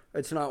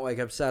 it's not like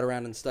I've sat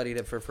around and studied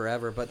it for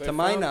forever, but They to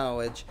my found-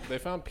 knowledge, They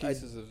found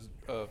pieces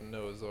of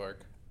Noah's Ark.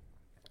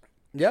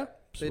 yeah,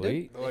 they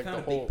did. Sweet. Like found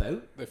the a big whole.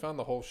 boat? They found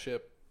the whole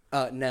ship.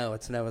 No,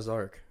 it's Noah's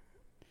Ark,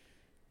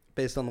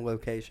 based on the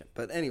location.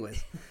 But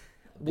anyways,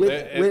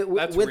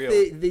 That's with real.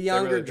 the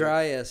younger really do.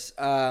 Dryas,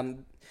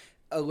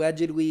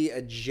 allegedly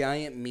a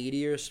giant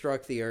meteor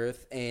struck the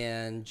Earth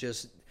and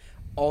just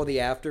all the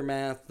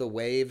aftermath, the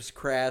waves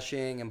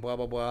crashing and blah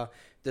blah blah,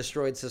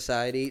 destroyed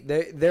society.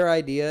 Their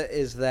idea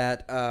is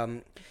that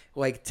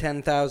like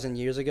 10,000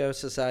 years ago,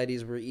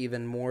 societies were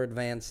even more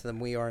advanced than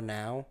we are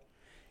now,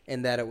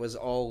 and that it was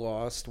all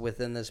lost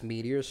within this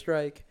meteor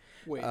strike.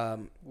 Wait,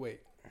 wait.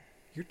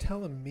 You're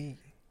telling me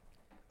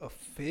a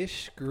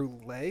fish grew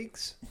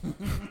legs?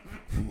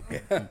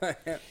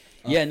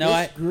 Yeah, no,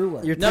 I Grew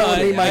up. You're No,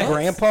 telling me my I-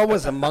 grandpa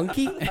was a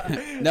monkey?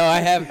 no, I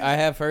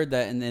have heard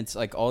that, and it's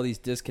like all these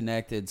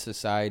disconnected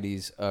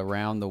societies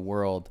around the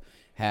world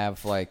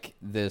have like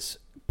this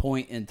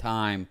point in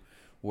time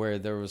where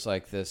there was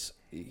like this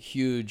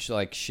huge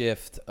like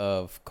shift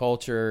of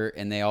culture,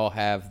 and they all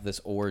have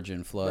this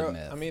origin flood Bro,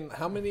 myth. I mean,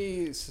 how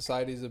many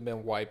societies have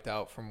been wiped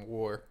out from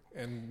war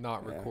and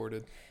not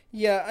recorded?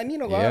 Yeah, I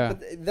mean a lot, Yeah.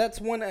 but that's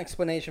one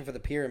explanation for the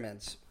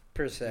pyramids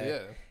per se.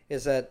 Yeah.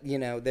 Is that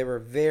they were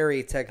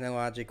very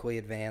technologically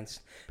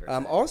advanced.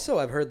 Also,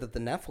 I've heard that the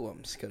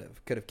Nephilims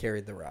could have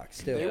carried the rocks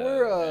too.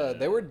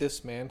 They were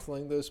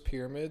dismantling those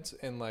pyramids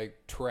and like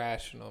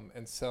trashing them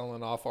and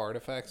selling off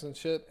artifacts and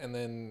shit, and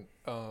then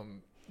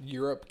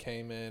Europe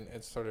came in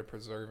and started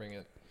preserving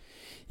it.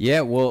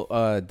 Yeah, well,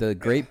 the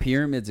Great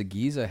Pyramids of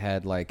Giza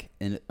had like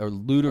a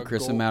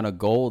ludicrous gold- amount of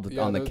gold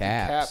Yeah, on the the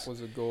caps. cap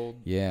was a gold.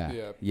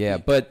 Yeah.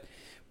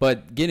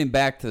 But getting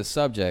back to the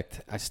subject,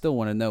 I still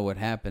want to know what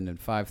happened in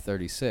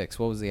 536.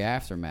 What was the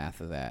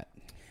aftermath of that?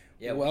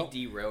 Yeah, Well-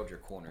 we derailed your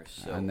corners.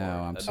 So I know, hard.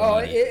 I'm That's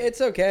sorry. Oh,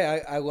 it's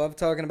okay. I love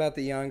talking about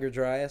the Younger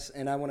Dryas,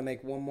 and I want to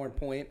make one more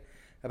point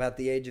about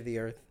the age of the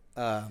Earth.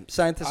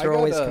 Scientists are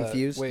always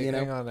confused. Wait,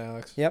 hang on,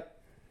 Alex. Yep.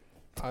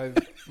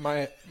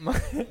 My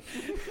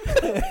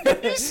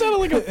You sounded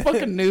like a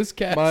fucking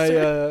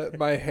newscaster.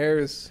 my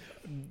hair's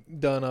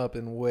done up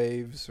in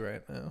waves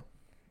right now.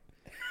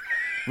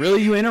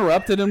 Really, you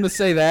interrupted him to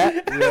say that?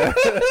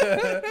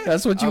 Yeah.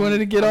 That's what you wanted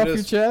to get I'm off your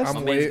just- chest? My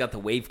I'm man's wa- got the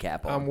wave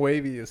cap on. I'm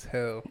wavy as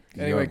hell.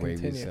 You Anyway, are wavy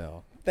as continue.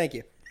 hell. Thank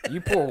you. You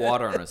pour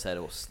water on his head, it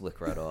will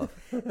slick right off.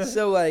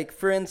 So, like,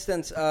 for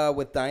instance,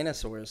 with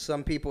dinosaurs,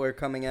 some people are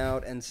coming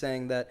out and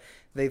saying that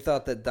they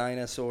thought that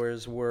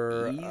dinosaurs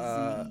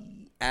were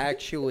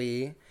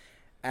actually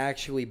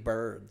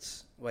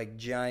birds, like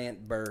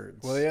giant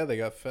birds. Well, yeah, they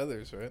got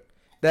feathers, right?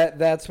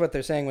 That's what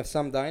they're saying with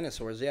some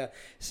dinosaurs, yeah.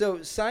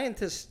 So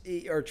scientists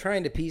are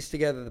trying to piece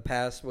together the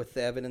past with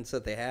the evidence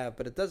that they have,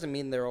 but it doesn't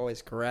mean they're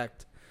always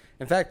correct.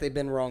 In fact, they've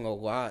been wrong a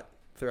lot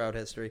throughout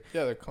history.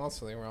 Yeah, they're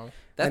constantly wrong.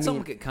 That's I mean-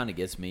 something that kind of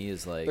gets me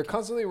is like They're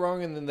constantly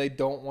wrong, and then they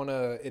don't want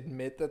to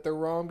admit that they're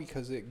wrong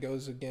because it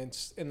goes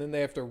against, and then they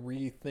have to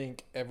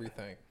rethink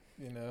everything,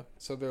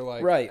 So they're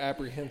like Right.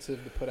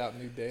 apprehensive to put out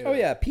new data. Oh,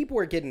 yeah, people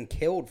were getting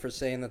killed for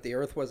saying that the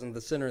Earth wasn't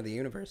the center of the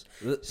universe.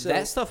 So-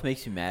 that stuff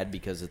makes me mad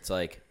because it's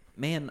like,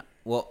 man,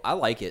 well, I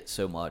like it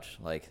so much,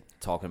 like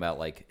talking about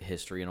like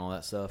history and all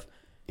that stuff.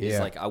 It's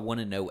Yeah. like I want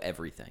to know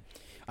everything.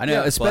 I know,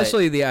 Yeah,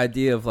 especially the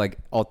idea of like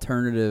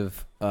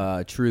alternative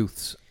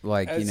truths,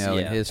 like As- in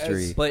yeah,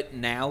 history. But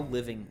now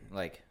living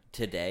like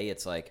today,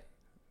 it's like,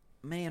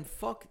 man,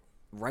 fuck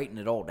writing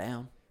it all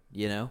down.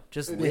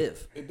 Just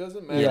live. It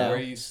doesn't matter Yeah. where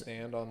you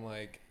stand on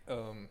like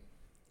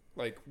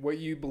what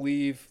you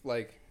believe,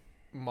 like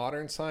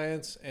modern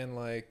science, and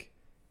like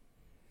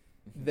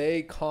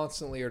they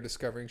constantly are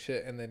discovering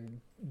shit and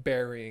then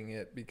burying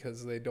it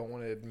because they don't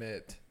want to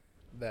admit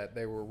that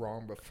they were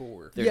wrong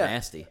before. They're Yeah.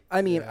 nasty.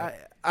 I mean, Yeah.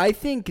 I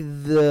think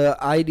the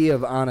idea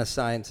of honest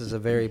science is a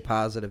very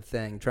positive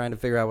thing, trying to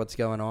figure out what's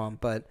going on.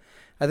 But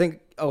I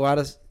think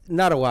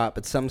not a lot,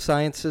 but some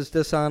science is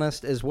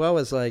dishonest, as well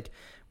as like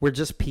we're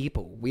just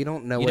people. We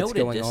don't know You know what's what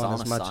a going on as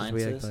dishonest much as we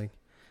science act like.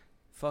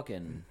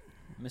 Fucking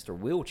Mr.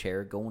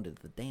 Wheelchair going to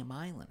the damn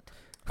island.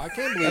 I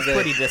can't believe That's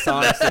pretty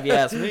dishonest if you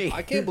ask me.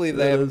 I can't believe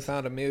they haven't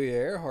found Amelia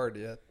Earhart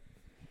yet.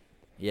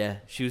 Yeah,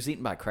 she was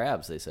eaten by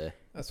crabs, they say.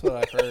 That's what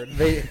I've heard.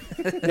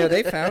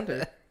 They found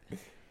her.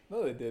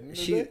 No, they didn't.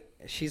 Did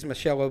She's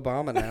Michelle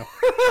Obama now.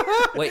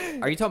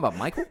 Wait, are you talking about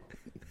Michael?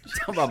 You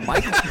talking about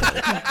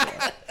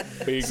Michael?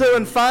 they? So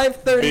in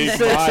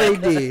 536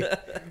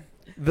 AD,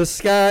 the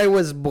sky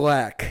was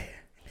black.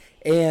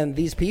 And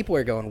these people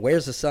are going,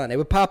 where's the sun? It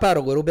would pop out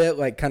a little bit,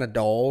 like kind of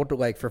dulled,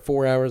 like for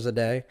 4 hours a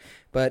day.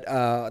 But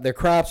their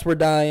crops were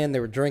dying. They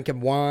were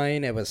drinking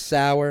wine. It was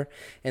sour.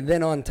 And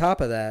then on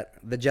top of that,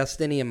 the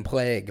Justinian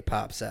plague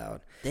pops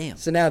out. Damn.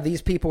 So now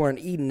these people aren't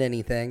eating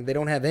anything. They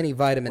don't have any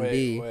vitamin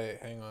D. Wait,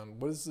 hang on.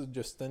 What is the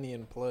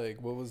Justinian plague?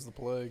 What was the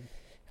plague?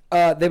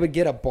 They would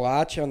get a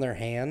blotch on their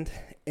hand.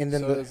 And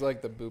then So it's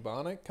like the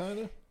bubonic kind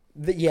of?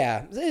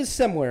 yeah, it's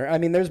similar. I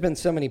mean, there's been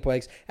so many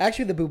plagues.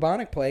 Actually, the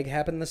bubonic plague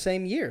happened the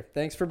same year.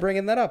 Thanks for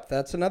bringing that up.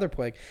 That's another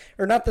plague.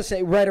 Or not the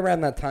same, right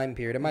around that time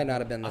period. It might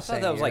not have been the I same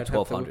thought that was year. like I'd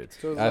have to look.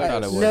 1200s. So it's I like-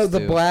 thought it was No, the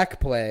too. Black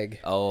Plague.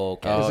 Oh,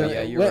 okay. Oh, Is it-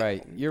 yeah, you're what-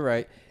 right. You're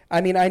right. I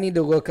mean, I need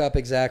to look up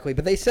exactly,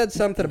 but they said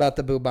something about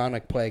the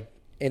bubonic plague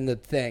in the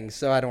thing,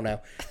 so I don't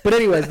know. But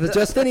anyways, the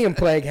Justinian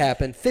plague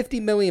happened. 50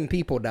 million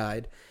people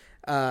died.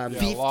 Yeah,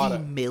 a lot 50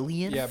 of-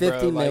 million? Yeah, 50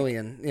 bro, like-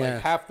 million, yeah.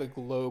 Like half the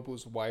globe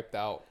was wiped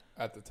out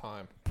at the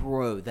time.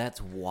 Bro,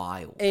 that's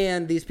wild.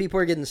 And these people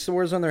are getting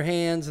sores on their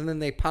hands, and then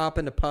they pop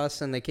into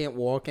pus, and they can't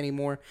walk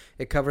anymore.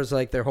 It covers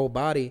like their whole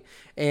body.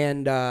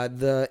 And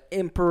the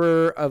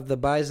emperor of the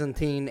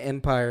Byzantine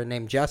Empire,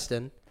 named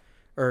Justin,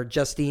 or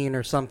Justine,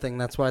 or something.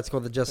 That's why it's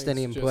called the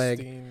Justinian plague.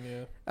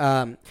 Justine,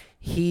 yeah.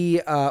 He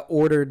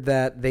ordered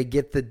that they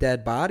get the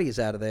dead bodies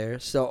out of there.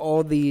 So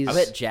all these, I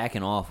bet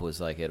jacking off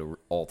was like at an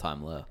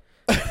all-time low.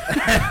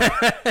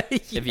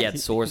 If you had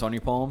sores on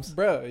your palms.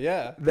 Bro,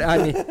 yeah.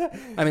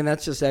 I mean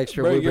that's just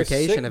extra Bro, you're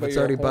lubrication sick, if but it's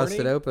you're already horny,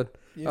 busted open.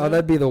 you Oh, know?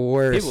 that'd be the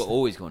worst. People are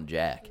always going to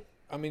jack.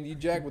 I mean, you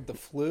jack with the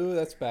flu,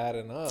 that's bad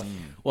enough.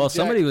 Well, You jack-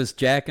 somebody was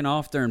jacking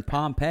off during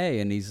Pompeii,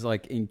 and he's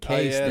like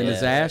encased in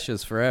his yeah.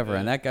 ashes forever,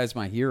 and that guy's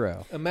my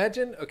hero.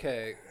 Imagine,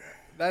 okay,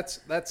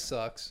 that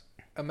sucks.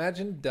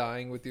 Imagine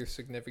dying with your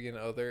significant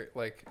other,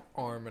 like,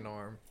 arm in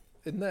arm.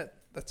 Isn't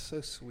that's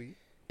so sweet?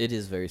 It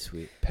is very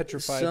sweet.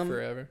 Petrified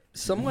forever.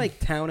 Some like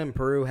town in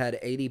Peru had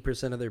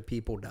 80% of their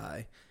people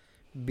die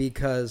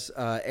because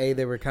A,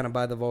 they were kind of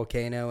by the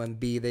volcano, and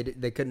B,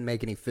 they couldn't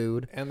make any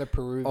food. And the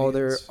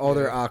Peruvians. All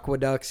their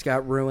aqueducts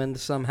got ruined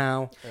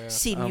somehow.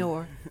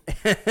 Senor.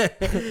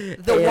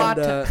 The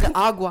water, the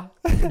agua.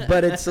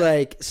 But it's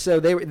like, so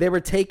they were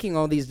taking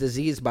all these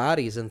diseased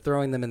bodies and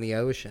throwing them in the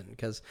ocean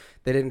because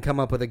they didn't come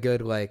up with a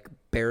good like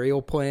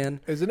burial plan.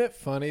 Isn't it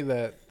funny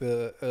that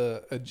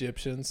the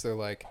Egyptians, they're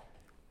like,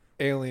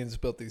 aliens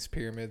built these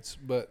pyramids,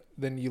 but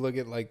then you look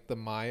at like the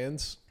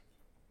Mayans,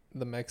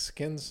 the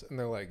Mexicans, and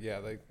they're like, yeah,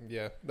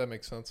 that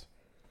makes sense.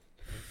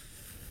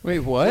 Wait,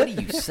 What what?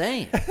 are you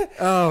saying?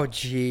 Oh,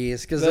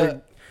 jeez, because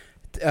they're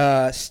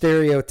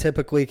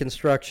stereotypically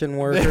construction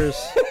workers.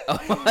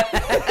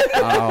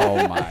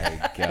 Oh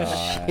my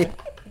god!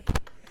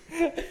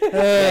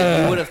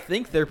 Yeah, you would have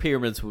think their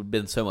pyramids would have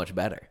been so much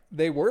better.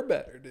 They were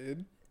better,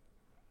 dude.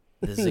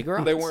 The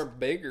ziggurats. They weren't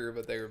bigger,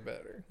 but they were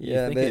better. You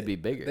think they'd be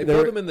bigger. They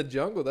built them in the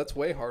jungle. That's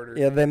way harder.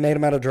 Yeah, they made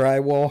them out of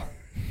drywall.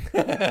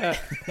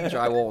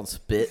 Drywall and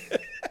spit.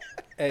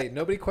 Hey,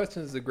 nobody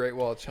questions the Great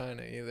Wall of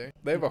China either.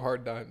 They have a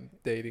hard time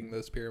dating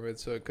those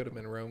pyramids, so it could have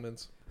been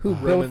Romans.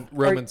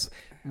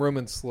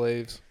 Roman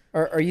slaves.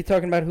 Are you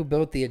talking about who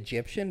built the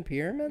Egyptian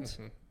pyramids?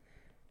 Mm-hmm.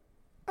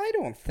 I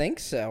don't think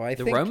so. I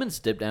The think Romans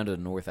dipped down to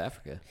North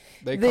Africa.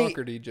 They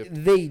conquered Egypt.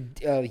 They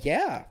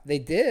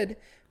did.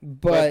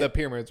 But But the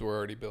pyramids were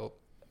already built.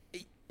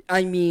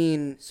 I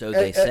mean, So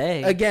they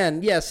say.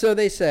 Again, yeah, so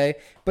they say.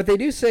 But they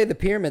do say the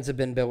pyramids have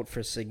been built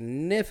for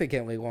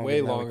significantly longer. Way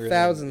than that, like longer.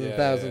 thousands and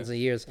thousands of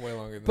years. Way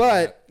longer than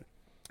But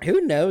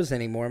who knows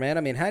anymore, man?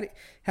 I mean, how do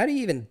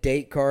you even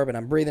date carbon?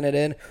 I'm breathing it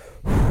in.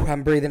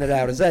 I'm breathing it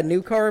out. Is that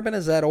new carbon?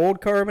 Is that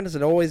old carbon? Has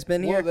it always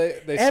been here? Well,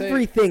 they say-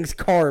 everything's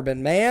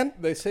carbon, man.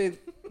 They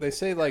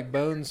say like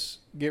bones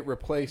get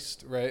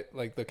replaced, right?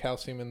 Like the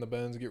calcium in the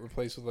bones get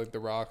replaced with like the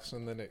rocks,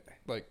 and then it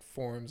like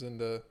forms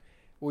into.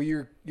 Well,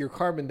 you're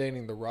carbon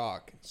dating the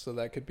rock, so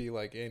that could be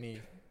like any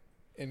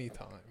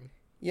time.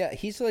 Yeah,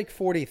 he's like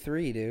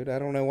 43, dude. I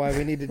don't know why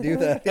we need to do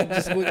that. It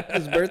just was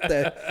his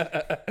birthday.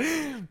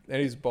 And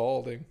he's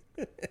balding.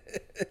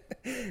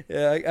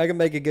 Yeah, I can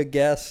make a good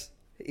guess.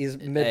 He's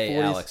mid-40s. Hey,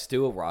 Alex,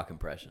 do a rock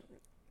impression.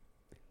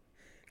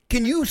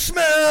 Can you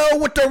smell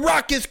what the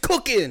rock is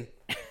cooking?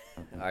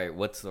 All right,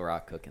 what's the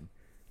rock cooking?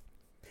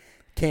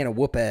 Can of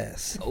whoop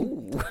ass.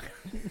 Oh,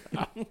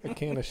 A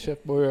can of Chef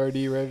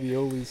Boyardee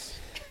raviolis.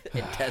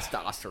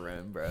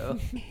 testosterone, bro.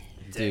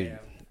 Dude,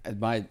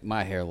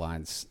 my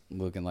hairline's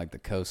looking like the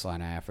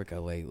coastline of Africa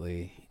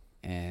lately,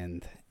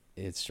 and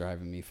it's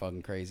driving me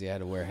fucking crazy. I had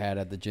to wear a hat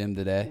at the gym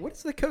today. What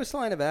does the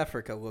coastline of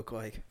Africa look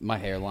like? My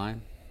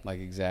hairline, like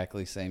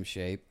exactly same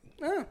shape.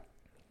 Oh,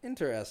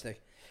 interesting.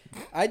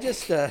 I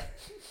just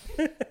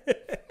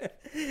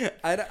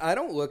I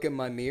don't look in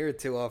my mirror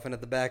too often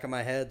at the back of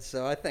my head,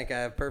 so I think I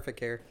have perfect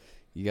hair.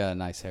 You got a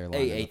nice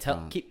hairline. Hey,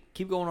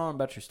 keep going on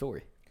about your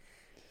story.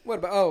 What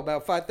about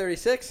about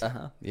 536?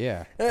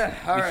 Yeah,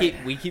 All right.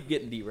 We keep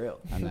getting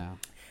derailed. I know.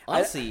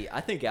 Honestly,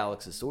 I think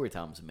Alex's story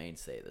time is a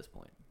mainstay at this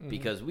point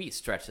because we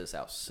stretch this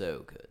out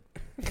so good.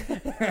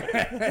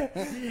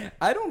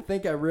 I don't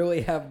think I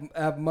really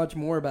have much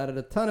more about it.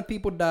 A ton of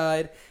people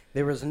died.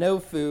 There was no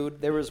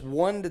food. There was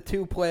 1 to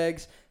 2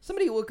 plagues.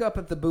 Somebody look up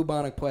if the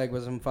bubonic plague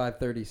was in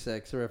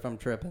 536 or if I'm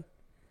tripping.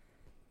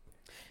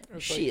 It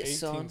was Shit, like 18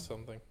 son.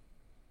 something.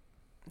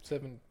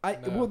 7. It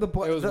it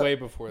was way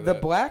before The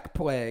that. black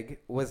plague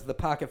was the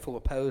pocket full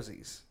of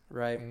posies,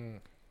 right?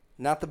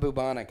 Not the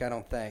bubonic, I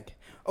don't think.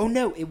 Oh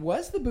no, it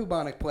was the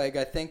bubonic plague,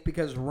 I think,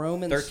 because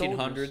Roman 1300s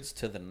soldiers.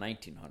 to the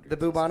 1900s. The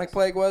bubonic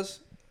plague was?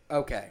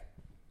 Okay.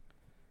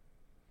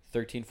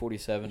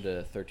 1347 to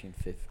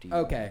 1350.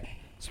 Okay.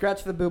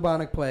 Scratch the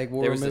bubonic plague.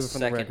 We'll There was remove a it from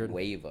the second record.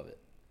 wave of it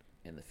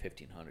in the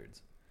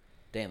 1500s.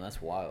 Damn,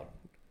 that's wild.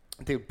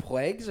 Dude,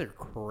 plagues are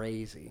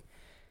crazy.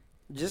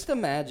 Just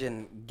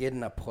imagine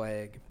getting a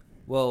plague.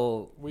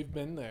 Well, We've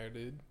been there,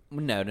 dude.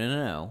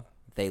 no.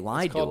 They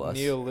lied It's to called us.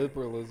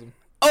 neoliberalism.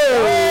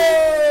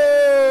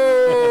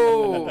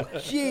 Oh!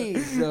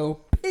 Jeez,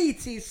 so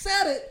Pete, he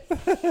said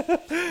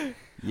it.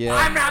 Yeah.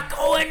 I'm not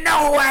going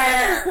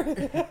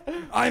nowhere.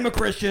 I'm a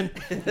Christian.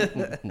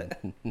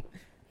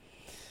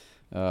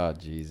 Oh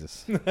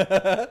Jesus.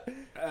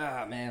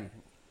 Ah, man.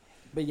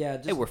 But yeah,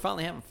 Hey, just, we're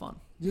finally having fun.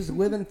 just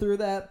living through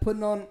that,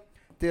 putting on...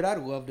 Dude, I'd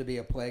love to be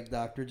a plague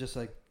doctor. Just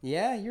like,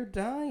 yeah, you're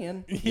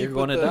dying. You're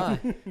going to die.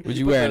 Would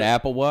you wear an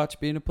Apple Watch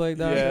being a plague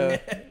doctor?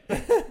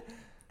 Yeah.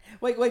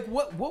 Like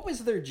what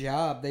was their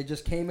job? They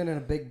just came in a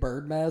big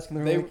bird mask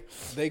and They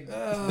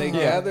like,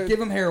 gathered give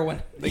them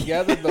heroin. they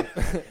gathered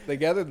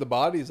the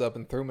bodies up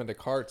and threw them into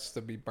carts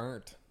to be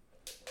burnt.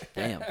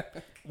 Damn.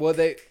 Well,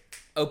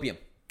 Opium.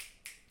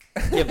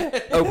 Give him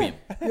opium.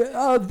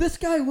 This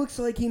guy looks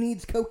like he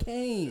needs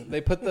cocaine. they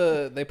put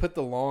the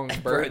long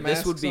bird Bro, this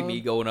masks would be on. me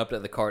going up to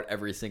the cart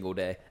every single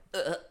day.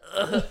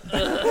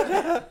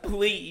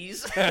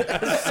 Please,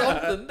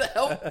 something to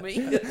help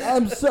me.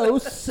 I'm so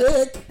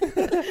sick.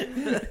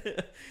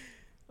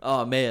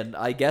 Oh man,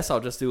 I guess I'll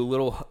just do a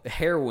little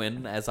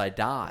heroin as I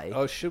die.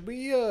 Oh, should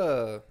we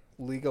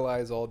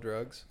legalize all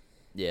drugs?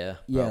 Yeah,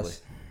 probably.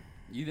 Yes.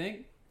 You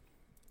think?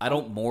 I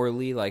don't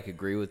morally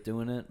agree with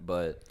doing it,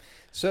 but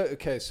So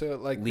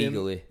like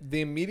legally,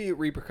 the immediate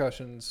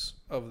repercussions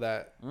of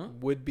that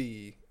would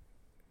be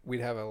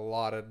we'd have a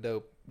lot of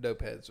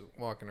dope heads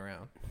walking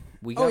around.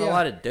 we got yeah. a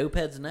lot of dope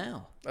heads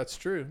now. That's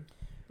true.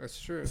 That's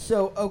true.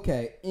 So,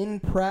 okay, in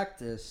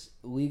practice,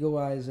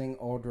 legalizing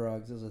all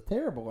drugs is a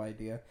terrible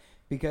idea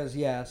because,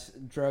 yes,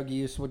 drug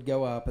use would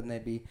go up and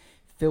they'd be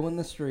filling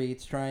the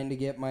streets trying to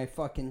get my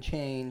fucking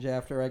change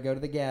after I go to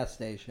the gas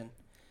station.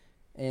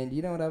 And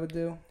you know what I would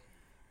do?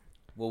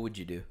 What would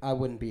you do? I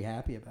wouldn't be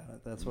happy about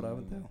it. That's what I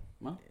would do.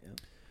 Well,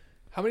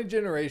 How many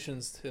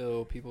generations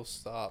till people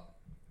stop?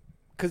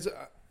 Because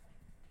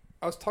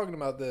I was talking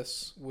about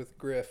this with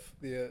Griff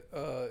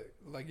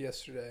like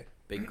yesterday.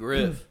 Big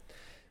Griff.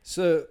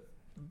 So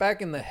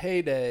back in the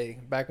heyday,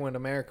 back when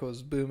America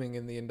was booming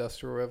in the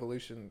Industrial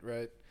Revolution,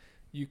 right?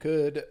 You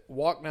could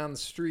walk down the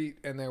street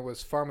and there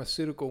was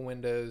pharmaceutical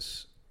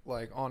windows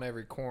like on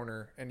every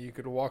corner, and you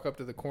could walk up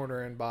to the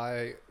corner and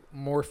buy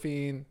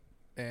morphine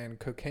and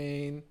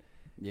cocaine.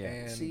 yeah.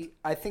 And See,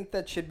 I think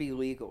that should be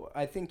legal.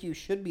 I think you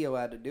should be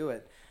allowed to do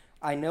it.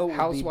 I know it would be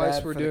housewives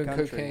bad were for doing the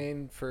country.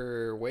 cocaine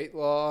for weight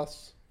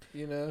loss,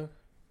 you know?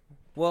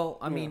 Well,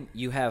 I mean,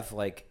 you have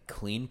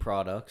clean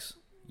products.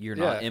 You're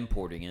not Yeah.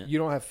 importing it. You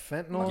don't have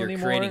fentanyl You're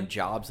anymore. creating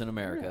jobs in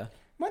America.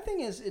 My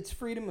thing is, it's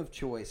freedom of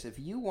choice. If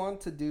you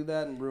want to do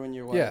that and ruin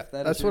your life, Yeah,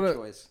 that that's is your what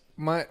choice.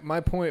 My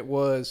point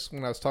was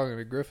when I was talking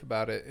to Griff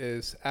about it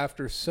is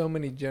after so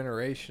many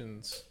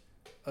generations,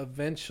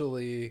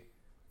 eventually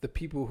the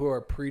people who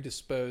are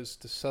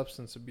predisposed to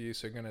substance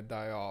abuse are going to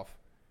die off.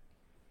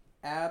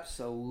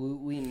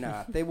 Absolutely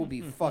not. They will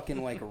be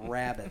fucking like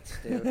rabbits,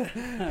 dude.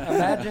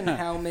 Imagine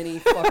how many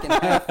fucking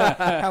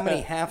how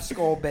many half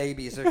skull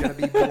babies are gonna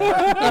be born.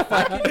 If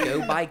I could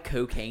go buy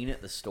cocaine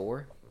at the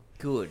store,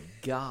 good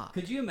God.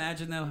 Could you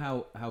imagine though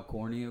how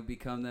corny it would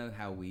become though?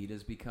 How weed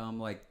has become?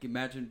 Like,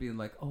 imagine being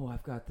like, "Oh,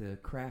 I've got the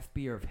craft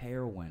beer of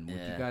heroin. Would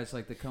Yeah. you guys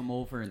like to come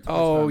over and?" Twist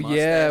Oh my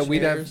yeah, mustache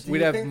we'd hairs? have Do we'd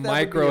you have think that would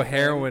be micro a thing?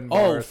 heroin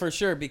Oh, bars. for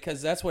sure,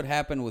 because that's what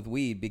happened with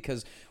weed.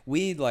 Because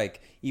weed,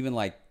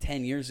 even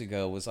 10 years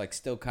ago, was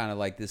still kind of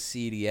like this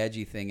seedy,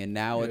 edgy thing, and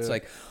now it's Yeah.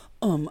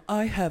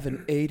 I have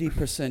an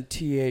 80%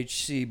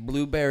 THC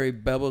blueberry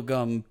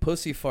bubblegum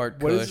pussy fart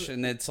What is- kush,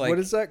 and it's what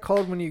is that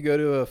called when you go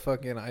to a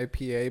fucking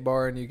IPA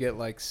bar and you get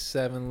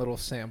 7 little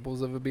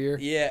samples of a beer?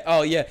 yeah,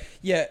 oh yeah,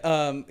 yeah.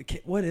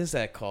 What is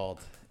that called?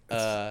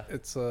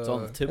 It's It's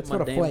on the tip It's of my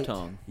what a damn flight.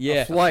 tongue.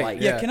 Yeah,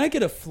 flight, Yeah, yeah. can I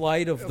get a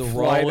flight of the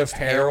flight of rawest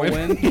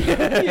heroin? heroin?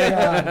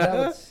 Yeah, that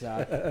would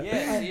suck.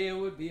 Yeah, see, it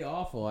would be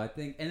awful. I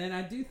think, and then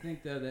I do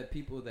think though that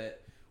people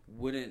that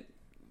wouldn't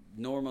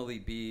normally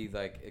be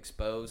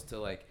exposed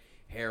to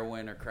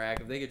heroin or crack,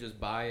 if they could just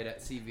buy it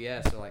at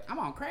CVS, they're like, I'm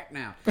on crack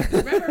now. Do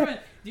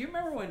you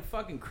remember when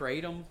fucking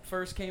Kratom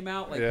first came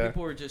out? Yeah.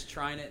 People were just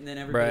trying it, and then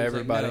everybody was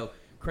everybody. like, no.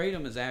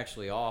 Kratom is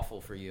actually awful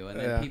for you, and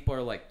then Yeah. people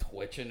are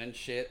twitching and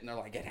shit, and they're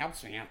like, it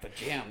helps me at the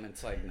gym.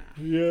 It's like, nah.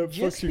 Yeah,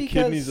 Just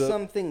because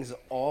something's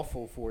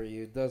awful for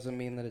you doesn't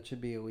mean that it should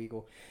be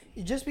illegal.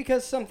 Just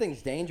because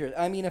something's dangerous.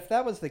 I mean, if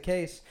that was the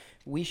case,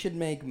 we should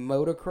make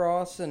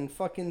motocross and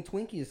fucking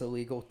Twinkies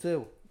illegal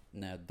too.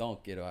 No,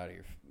 don't get out of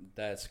your.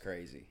 That's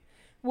crazy.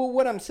 Well,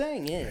 what I'm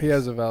saying is, He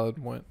has a valid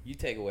point. You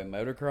take away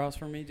motocross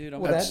from me, dude.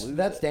 I'm well, gonna that's lose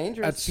that's it.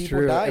 dangerous. That's People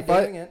true. die If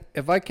doing it.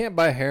 if I can't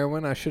buy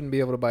heroin, I shouldn't be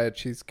able to buy a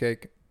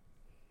cheesecake.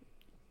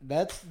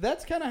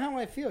 That's kind of how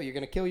I feel. You're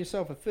gonna kill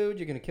yourself with food.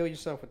 You're gonna kill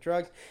yourself with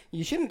drugs.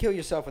 You shouldn't kill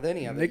yourself with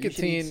any of it. You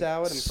should eat Nicotine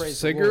salad and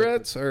praise the Lord.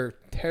 cigarettes are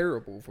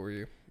terrible for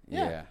you.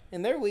 Yeah,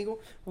 and they're legal.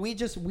 We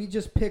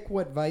just pick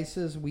what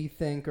vices we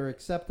think are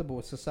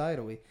acceptable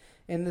societally.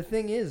 And the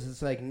thing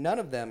is, it's none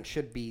of them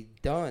should be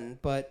done,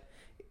 but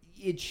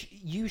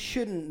you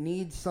shouldn't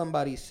need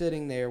somebody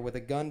sitting there with a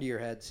gun to your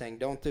head saying,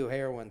 "Don't do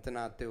heroin," to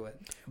not do it.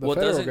 The Well,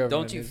 federal don't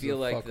government you needs feel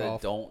to like fuck the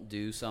off. don't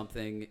do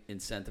something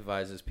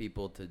incentivizes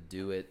people to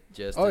do it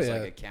just Oh, as yeah.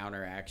 a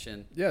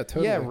counteraction? Yeah,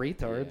 totally. Yeah,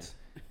 retards.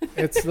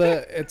 it's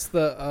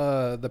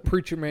the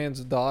preacher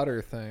man's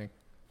daughter thing.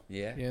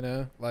 Yeah. You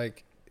know,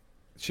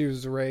 she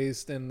was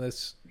raised in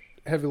this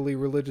heavily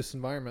religious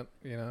environment.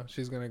 You know,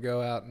 she's gonna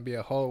go out and be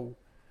a whore.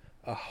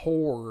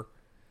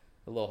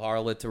 A little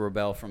harlot to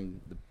rebel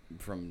from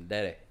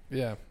daddy.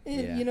 Yeah.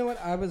 And Yeah. you know what?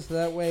 I was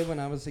that way when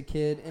I was a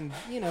kid, and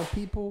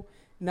people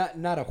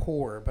not a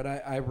whore, but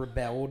I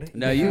rebelled.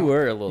 No, you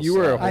were a little. You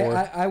were a soft.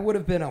 whore. I would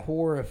have been a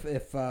whore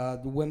if the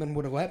women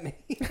would have let me.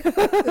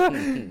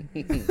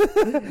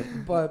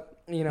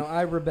 But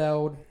I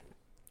rebelled.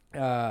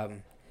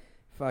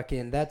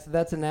 Fucking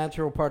that's a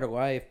natural part of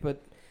life.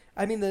 But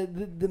I mean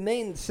the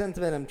main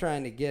sentiment I'm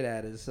trying to get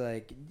at is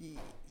like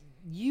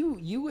you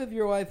live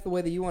your life the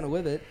way that you want to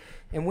live it,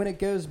 and when it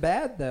goes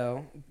bad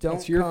though, don't.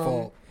 It's your come,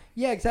 fault.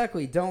 Yeah,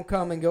 exactly. Don't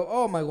come and go,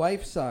 oh, my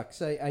life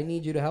sucks. I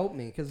need you to help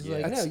me. Because,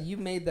 Yeah. no, you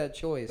made that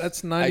choice.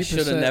 That's 90%. I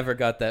should have never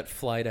got that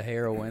flight of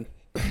heroin.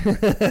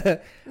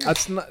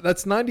 That's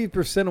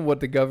 90% of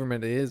what the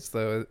government is,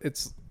 though.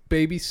 It's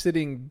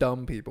babysitting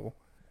dumb people.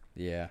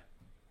 Yeah.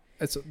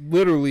 It's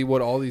literally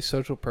what all these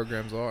social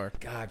programs are.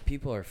 God,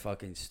 people are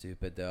fucking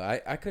stupid, though.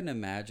 I couldn't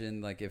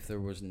imagine, like, if there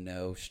was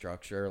no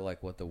structure,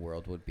 like, what the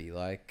world would be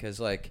like.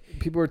 Because, like...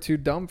 People are too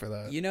dumb for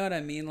that. You know what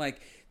I mean?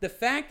 Like, the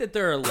fact that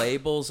there are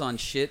labels on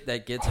shit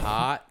that gets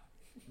hot,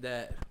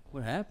 that...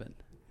 What happened?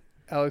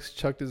 Alex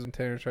chucked his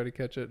antenna, tried to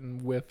catch it,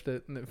 and whiffed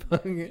it, and it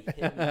fucking... Hit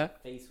me in the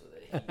face with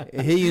it.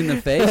 It hit you in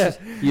the face?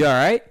 You all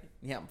right?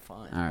 Yeah, I'm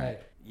fine. All right.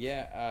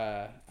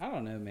 Yeah, I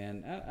don't know,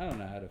 man. I don't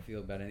know how to feel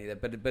about any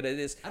of that, but it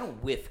is... I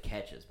don't whiff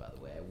catches, by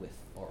the way. I whiff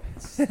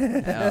farts.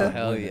 Oh,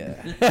 hell yeah.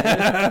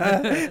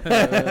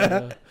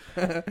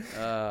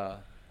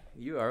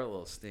 You are a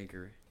little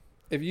stinker.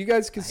 If you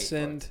guys could I hate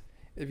send...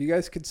 If you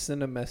guys could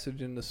send a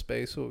message into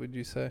space, what would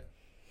you say?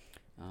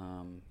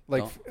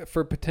 Like,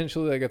 for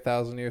potentially, like,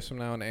 1,000 years from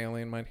now, an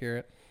alien might hear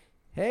it.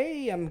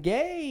 Hey, I'm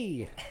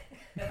gay.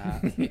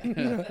 All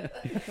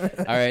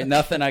right,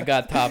 nothing I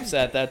got tops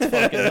at. That's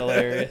fucking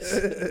hilarious.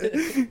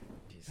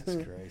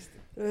 Jesus Christ.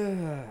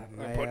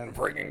 They're putting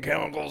freaking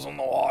chemicals in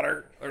the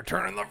water. They're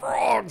turning the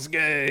frogs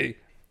gay.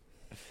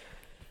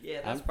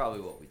 Yeah, that's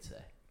probably what we'd say.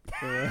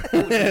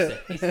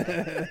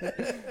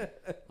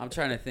 I'm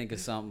trying to think of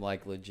something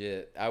like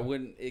legit.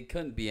 It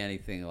couldn't be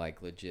anything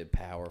like legit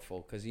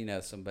powerful because,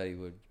 somebody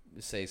would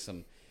say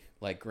some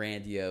like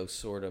grandiose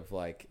sort of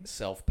like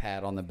self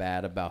pat on the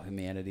back about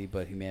humanity,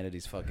 but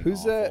humanity's fucking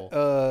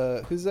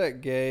awful. Who's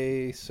that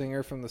gay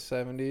singer from the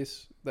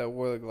 70s that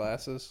wore the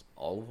glasses?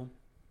 All of them?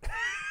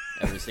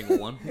 Every single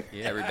one?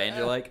 Yeah. Every band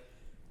you like?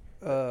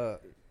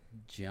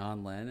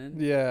 John Lennon?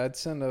 Yeah, I'd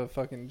send a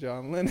fucking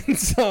John Lennon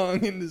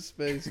song into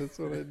space. That's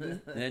what I'd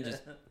do. And then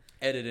just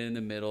edit in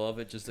the middle of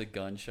it, just a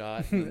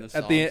gunshot. And the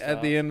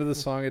At the end of the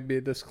song, it'd be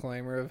a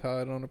disclaimer of how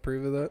I don't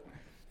approve of that.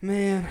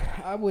 Man,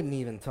 I wouldn't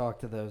even talk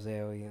to those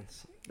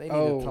aliens. They need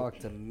to talk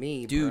to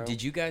me, Dude, bro.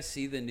 did you guys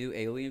see the new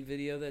Alien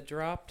video that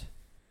dropped?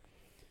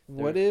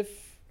 What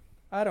if...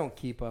 I don't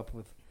keep up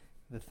with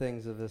the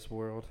things of this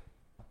world.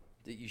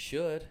 That you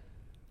should.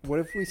 What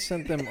if we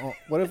sent them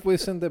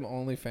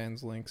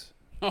OnlyFans links?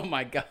 Oh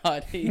my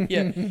God!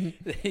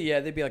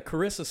 Yeah, they'd be like,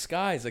 Carissa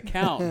Sky's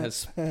account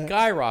has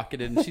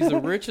skyrocketed, and she's the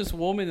richest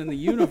woman in the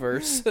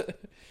universe.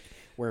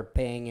 We're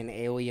paying an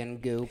alien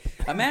goop.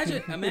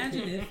 Imagine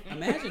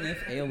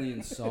if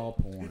aliens saw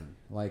porn.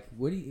 Like,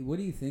 what do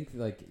you think?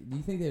 Like, do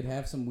you think they'd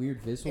have some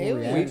weird visceral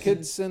reaction? We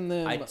could send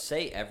them... I'd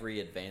say every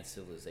advanced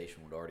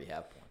civilization would already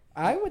have porn.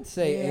 I would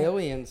say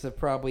aliens have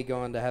probably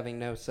gone to having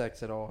no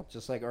sex at all,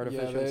 just like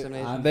artificial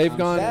insemination. They've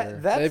gone.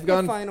 That's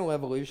the final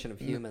evolution of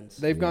humans.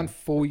 They've gone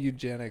full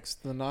eugenics.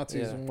 The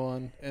Nazis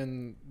won,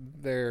 and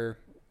their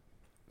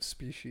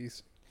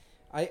species.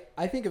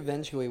 I think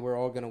eventually we're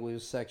all going to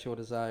lose sexual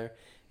desire,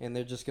 and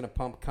they're just going to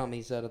pump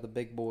cummies out of the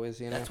big boys.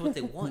 That's what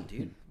they want,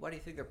 dude. Why do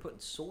you think they're putting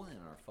soy in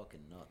our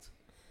fucking nuts?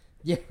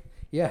 Yeah.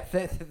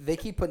 They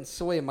keep putting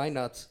soy in my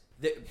nuts.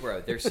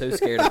 They're so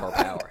scared of our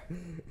power.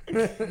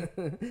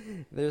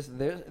 They're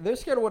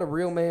scared of what a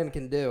real man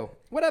can do.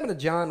 What happened to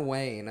John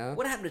Wayne, huh?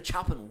 What happened to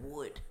chopping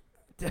wood?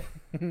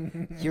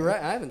 You're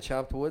right. I haven't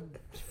chopped wood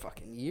in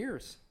fucking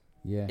years.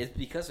 Yeah. It's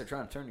because they're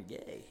trying to turn you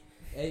gay.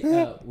 Hey,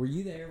 were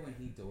you there when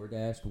he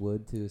DoorDashed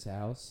wood to his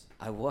house?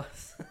 I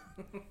was.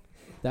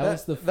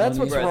 That's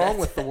what's wrong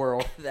with the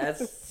world. That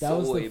was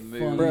soy the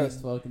move.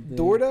 funniest fucking thing.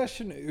 DoorDash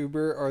and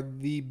Uber are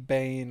the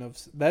bane of...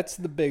 That's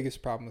the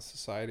biggest problem with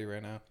society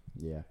right now.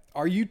 Yeah.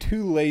 Are you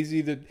too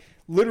lazy to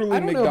literally... I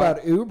don't know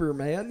about Uber,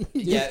 man.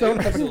 You just don't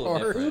have a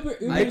car.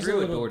 Uber's I agree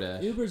with DoorDash.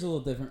 DoorDash. Uber's a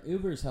little different.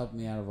 Uber's helped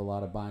me out of a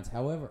lot of binds.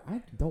 However,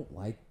 I don't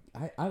like...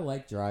 I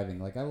like driving.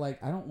 Like, I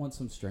don't want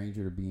some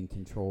stranger to be in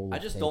control. I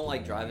just don't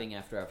like driving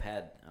after I've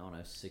had,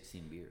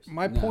 16 beers.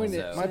 My point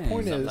is,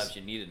 sometimes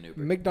you need an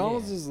Uber.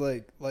 McDonald's is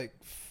like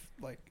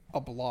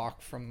a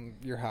block from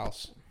your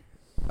house.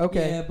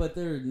 Okay. Yeah, but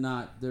they're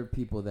not. They're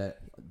people that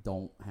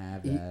don't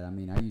have that. I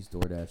mean, I use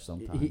DoorDash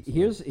sometimes.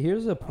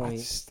 Here's a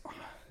point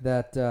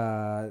that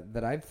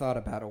I've thought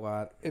about a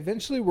lot.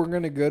 Eventually, we're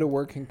gonna go to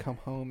work and come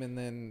home, and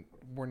then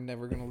we're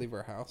never gonna leave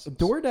our house.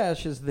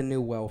 DoorDash is the new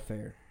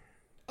welfare.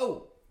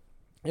 Oh.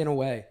 In a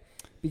way.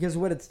 Because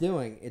what it's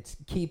doing, it's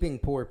keeping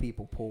poor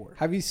people poor.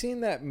 Have you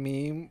seen that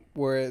meme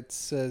where it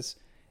says,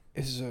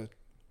 "Is a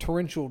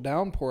torrential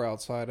downpour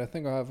outside? I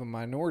think I'll have a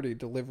minority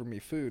deliver me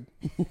food."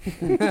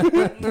 You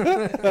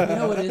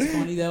know what is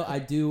funny though? I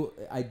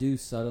do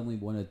suddenly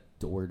want to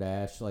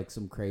DoorDash like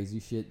some crazy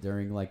shit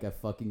during like a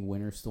fucking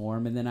winter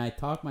storm, and then I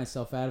talk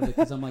myself out of it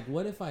because I'm like,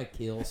 what if I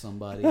kill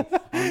somebody?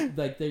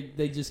 Like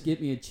they just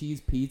get me a cheese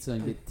pizza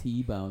and get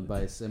T-boned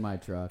by a semi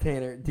truck.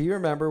 Tanner, do you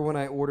remember when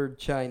I ordered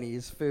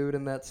Chinese food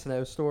in that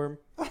snowstorm?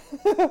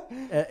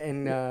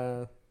 And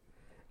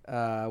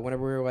whenever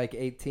we were like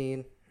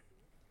 18.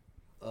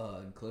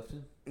 In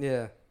Clifton?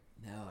 Yeah.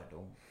 No, I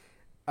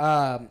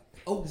don't.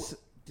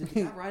 Did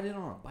the guy ride in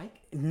on a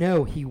bike?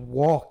 No, he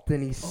walked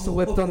and he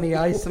slipped on the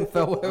ice and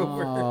fell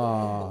over.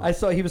 I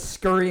saw he was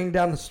scurrying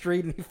down the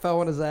street and he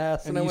fell on his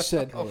ass. And I you went,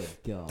 said, "Oh,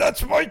 God.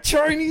 "That's my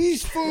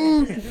Chinese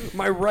food.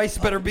 my rice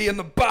better be in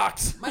the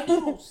box." My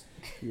noodles.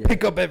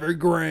 Pick up every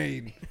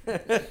grain."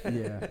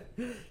 Yeah.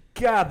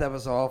 God, that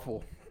was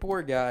awful.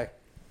 Poor guy.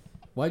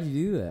 Why'd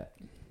you do that?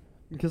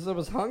 Because I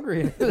was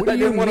hungry. What do I you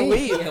didn't want to mean?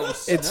 leave. Yeah, it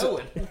was It's-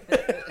 snowing.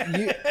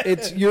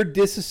 You're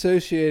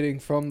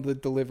disassociating from the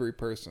delivery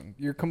person.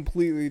 You're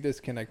completely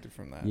disconnected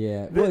from that.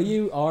 Yeah. Well,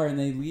 you are, and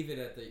they leave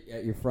it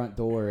at your front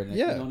door, and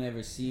Yeah. you don't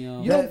ever see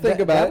them. You don't think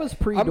about that it. was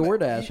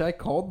pre-DoorDash. I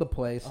called the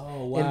place.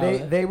 Oh, wow.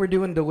 And they were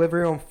doing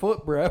delivery on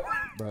foot, bro.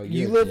 Bro,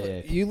 You you're a live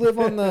dick. you live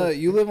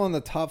on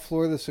the top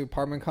floor of this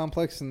apartment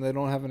complex, and they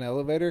don't have an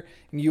elevator,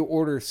 and you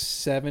order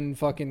 7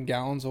 fucking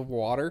gallons of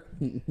water.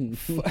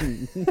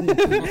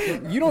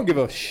 You don't give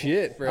a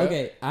shit, bro.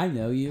 Okay, I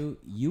know you.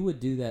 You would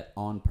do that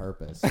on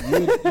purpose.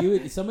 You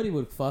would somebody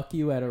would fuck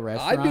you at a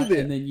restaurant, that.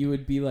 and then you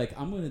would be like,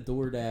 "I'm gonna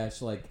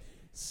DoorDash like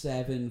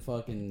 7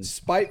 fucking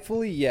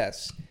Spitefully,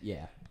 yes.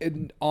 yeah."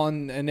 And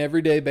on an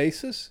everyday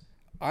basis,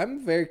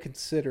 I'm very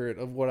considerate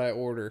of what I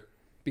order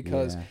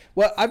because, Yeah.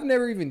 well, I've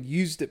never even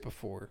used it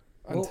before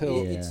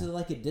until Yeah. It's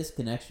like a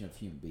disconnection of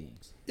human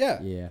beings.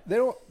 yeah. They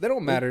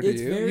don't matter to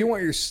it's you. very- You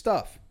want your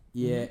stuff.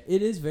 Yeah,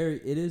 it is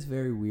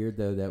very weird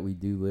though that we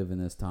do live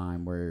in this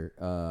time where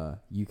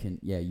you can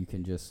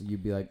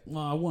you'd be like,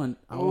 well, I want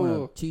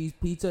Oh. a cheese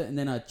pizza and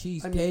then a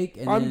cheese I mean, cake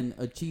and I'm- then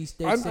a cheese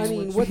steak I'm- sandwich.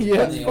 I mean, what's Yeah,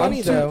 what's it's funny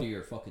After though,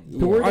 your fucking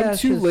DoorDash I'm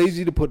too is-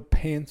 lazy to put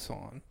pants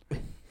on.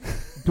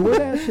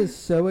 DoorDash is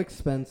so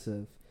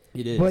expensive,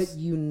 It is. but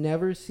you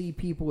never see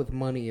people with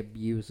money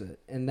abuse it,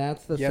 and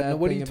that's the Yeah, sad no,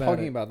 what are thing you about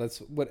talking it. about? That's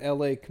what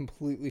LA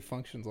completely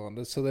functions on.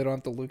 That's so they don't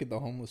have to look at the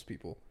homeless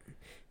people.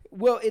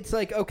 Well, it's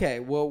like,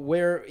 okay, well,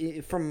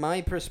 from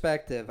my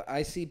perspective,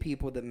 I see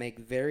people that make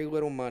very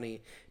little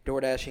money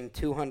DoorDashing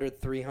 $200,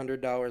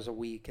 $300 a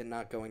week and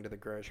not going to the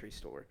grocery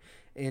store.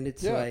 And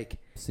it's Yeah. like,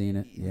 Seen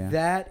it, yeah.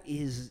 that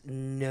is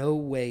no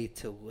way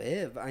to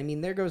live. I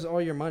mean, there goes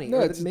all your money. No,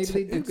 Or it's maybe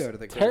they do it's go to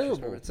the grocery terrible.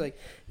 store. It's like,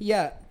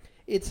 yeah,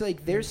 it's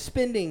like they're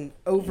spending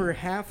over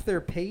half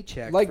their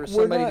paycheck Like for we're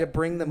somebody not, to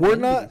bring them we're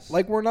Wendy's.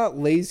 we're not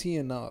lazy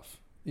enough,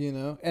 you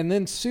know. And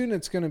then soon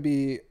it's gonna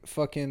be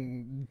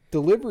fucking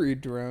delivery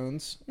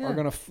drones are Yeah.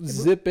 gonna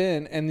zip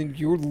in, and then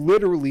you're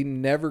literally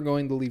never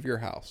going to leave your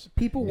house.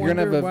 People You're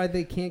gonna wonder have a- why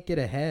they can't get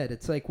ahead.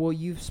 It's like, well,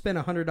 you've spent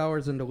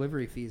 $100 in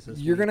delivery fees this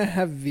You're week. gonna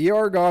have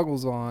VR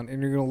goggles on,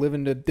 and you're gonna live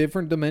in a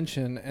different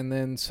dimension, and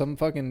then some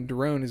fucking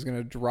drone is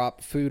gonna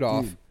drop food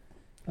off,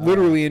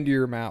 literally into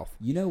your mouth.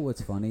 You know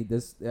what's funny?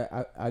 This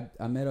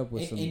I met up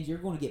with some. And you're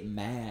going to get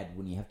mad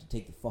when you have to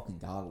take the fucking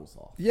goggles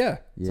off. Yeah.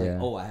 It's Yeah.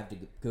 like, oh, I have to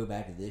go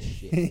back to this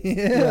shit.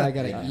 Yeah, I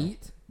gotta Yeah.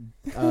 eat.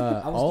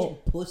 I was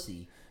getting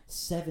pussy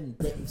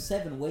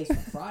 7 ways from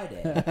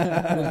Friday with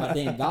my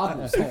damn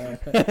goggles on.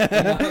 And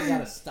now I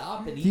gotta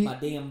stop and eat my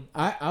damn.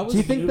 I was. Do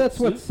you think that's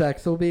what soup?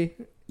 sex will be?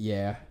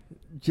 Yeah.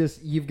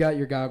 Just you've got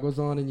your goggles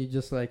on and you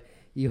just like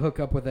you hook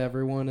up with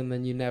everyone and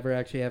then you never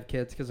actually have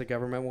kids because the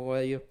government will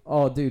let you.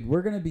 Oh, dude,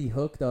 we're gonna be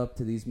hooked up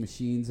to these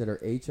machines that are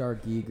HR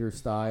Giger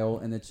style,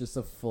 and it's just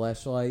a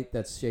fleshlight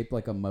that's shaped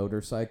like a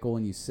motorcycle,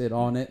 and you sit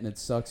on it, and it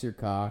sucks your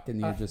cock, and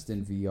you're just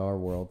in VR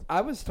world.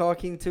 I was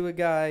talking to a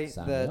guy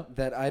Sign me up.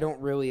 that I don't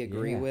really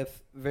agree Yeah.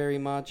 with very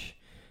much,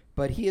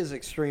 but he is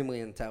extremely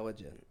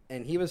intelligent,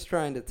 and he was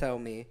trying to tell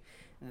me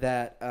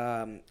that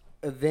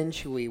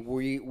eventually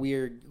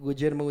we're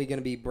legitimately going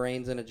to be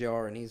brains in a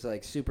jar, and he's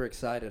like super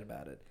excited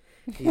about it.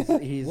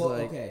 He's Well,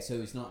 like, okay, so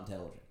he's not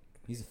intelligent.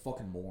 He's a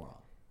fucking moron.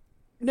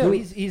 no,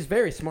 he's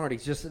very smart.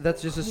 That's just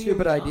a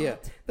stupid Clearly idea.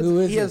 not. Who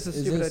is he has a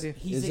this? stupid is idea.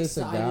 this, He's is this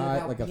a excited guy,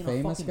 about like a being a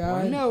famous fucking guy?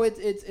 brain. No,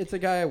 it's a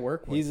guy I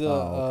work with. He's a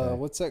Oh, okay.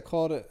 what's that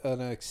called? An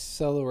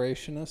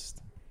accelerationist.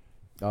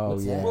 Oh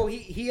What's yeah. that? Well,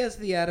 he has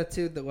the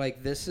attitude that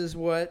like this is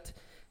what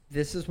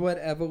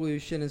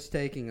evolution is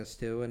taking us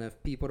to, and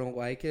if people don't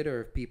like it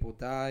or if people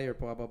die or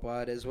blah blah blah,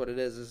 it is what it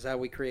is. This is how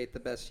we create the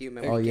best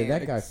human. Oh we yeah, can.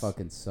 that guy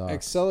fucking sucks.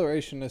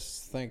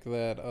 Accelerationists think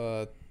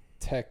that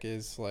tech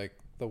is like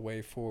the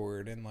way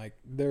forward, and like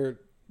they're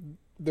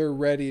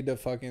ready to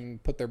fucking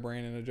put their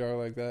brain in a jar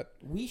like that.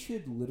 We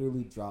should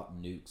literally drop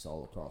nukes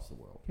all across the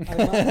world.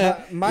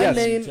 My Yes.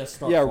 main Just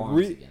start Yeah,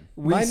 farms again.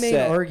 my main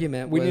Reset.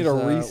 argument We was need a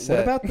reset.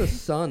 what about the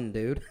sun,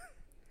 dude?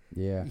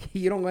 Yeah.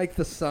 You don't like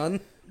the sun?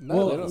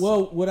 No, they don't-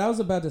 Well, what I was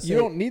about to say. you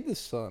don't need the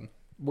sun.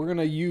 We're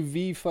gonna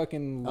UV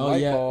fucking Oh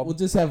light yeah, bulb. we'll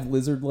just have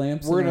lizard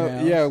lamps. We're in our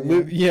gonna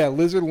house.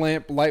 lizard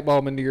lamp light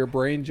bulb into your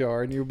brain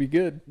jar, and you'll be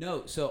good.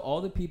 No, so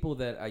all the people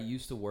that I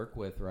used to work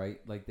with,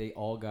 right? Like they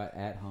all got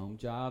at-home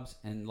jobs,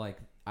 and like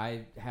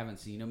I haven't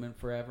seen them in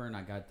forever, and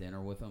I got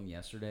dinner with them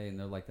yesterday, and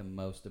they're like the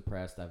most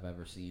depressed I've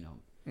ever seen them.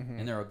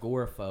 And they're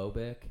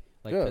agoraphobic.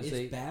 Like, Yeah. 'cause It's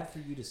they, bad for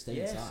you to stay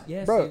yes, inside.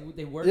 yes, Bro,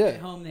 they work yeah. at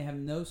home. They have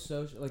no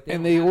social, like, And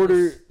don't they have order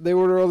this- they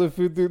order all their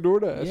food through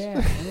DoorDash.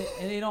 yeah,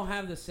 and they don't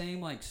have the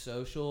same like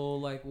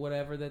social like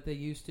whatever that they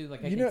used to.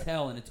 Like I You can know-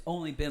 tell, and it's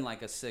only been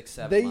like a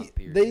 6-7 They month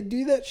period. they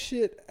do that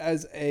shit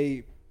as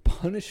a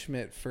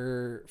punishment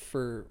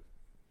for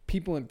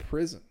people in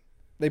prison.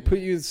 They put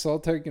you in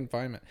solitary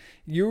confinement.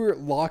 You're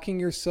locking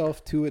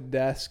yourself to a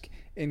desk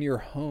in your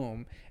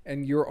home,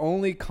 and your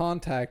only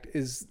contact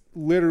is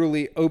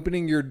literally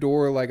opening your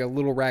door like a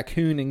little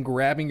raccoon and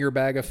grabbing your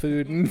bag of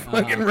food and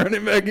fucking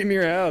running back in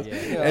your house.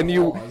 Yeah. And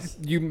Pause.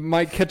 you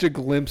might catch a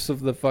glimpse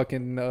of the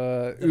fucking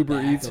Uber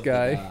back Eats of the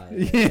guy.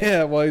 guy.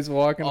 Yeah, while he's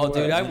walking Oh,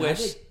 away. dude, I When I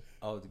wish. did-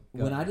 Oh,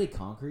 go When I ahead. did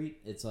concrete,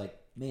 it's like,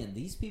 man,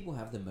 these people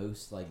have the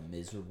most like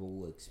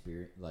miserable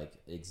experience, like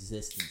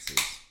existences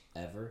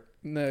ever.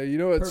 No, you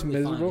know what's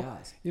Perfectly fine miserable?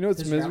 guys. You know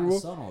what's 'Cause you're out in the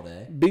miserable? sun all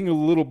day. Being a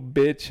little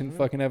bitch and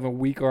fucking having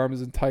weak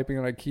arms and typing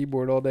on a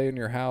keyboard all day in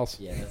your house.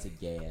 Yeah, that's a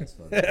gay ass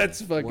fucking. That's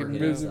thing. fucking Working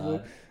miserable.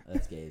 outside,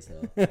 that's gay as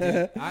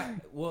hell.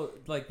 Well,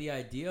 like the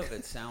idea of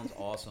it sounds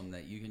awesome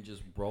that you can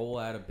just roll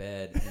out of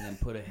bed and then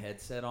put a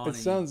headset on. It and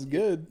sounds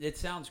good. It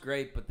sounds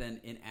great, but then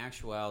in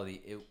actuality,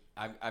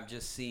 I've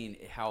just seen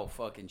how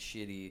fucking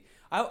shitty.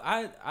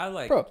 I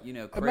like Bro,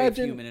 crave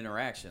imagine- human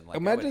interaction. Like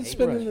Imagine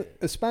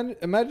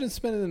imagine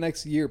spending the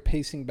next year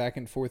pacing back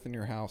and forth in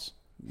your house.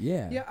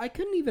 Yeah. Yeah, I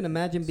couldn't even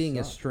imagine being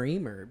a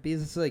streamer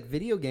because it's like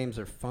video games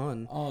are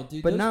fun, Oh,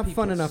 dude, but those not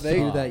people fun enough to They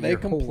do that they your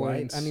whole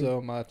complain life. I mean, so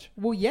much.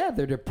 well, yeah,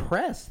 they're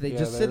depressed. They Yeah,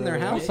 just they sit in their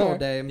really house are. all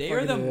day. And They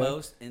are the fucking-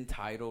 most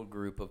entitled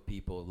group of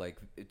people. Like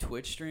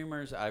Twitch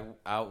streamers, I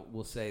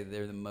will say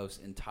they're the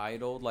most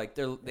entitled. Like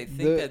they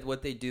think that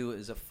what they do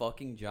is a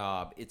fucking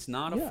job. It's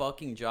not a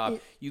fucking job.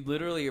 You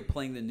literally are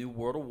playing the new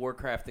World of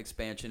Warcraft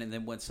expansion, and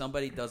then when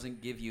somebody doesn't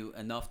give you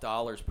enough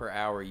dollars per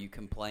hour, you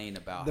complain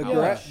about The how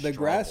much the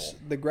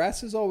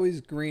grass is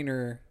always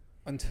greener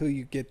until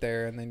you get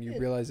there, and then you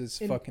realize it's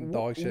fucking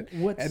dog shit.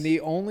 And the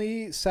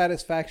only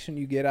satisfaction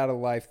you get out of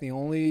life, the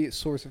only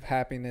source of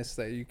happiness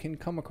that you can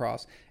come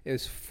across,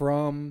 is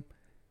from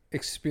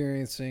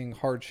experiencing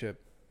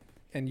hardship,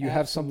 and you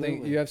have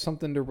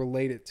something to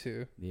relate it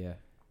to. Yeah.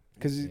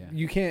 Because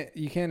you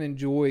can't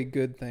enjoy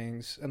good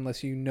things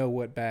unless you know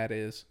what bad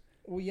is.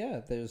 Well,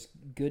 yeah, there's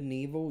good and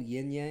evil,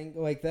 yin yang.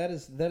 Like that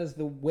is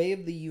the way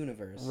of the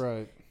universe.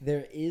 Right.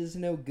 There is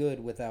no good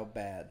without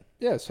bad.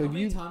 Yeah. So How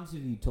many times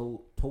have you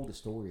told a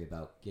story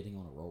about getting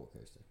on a roller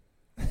coaster?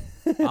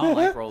 I don't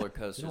like roller You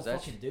coasters. don't That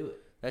fucking do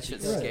it. that shit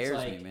Because it's scares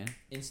like me, man.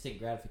 Instant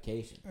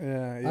gratification.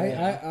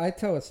 Yeah. I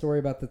tell a story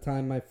about the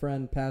time my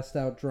friend passed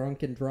out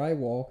drunk in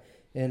drywall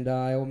and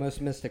I almost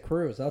missed a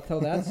cruise. I'll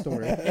tell that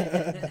story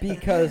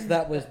because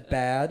that was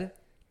bad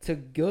to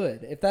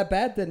good. If that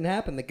bad didn't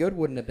happen, the good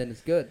wouldn't have been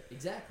as good.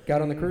 Exactly.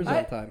 Got on the cruise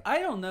on time. I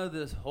don't know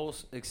this whole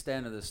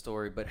extent of the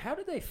story, but how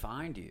did they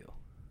find you?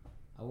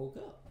 I woke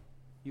up.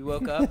 You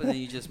woke up and then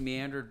you just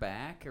meandered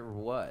back, or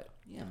what?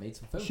 Yeah, I made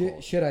some phone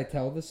calls. Should I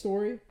tell the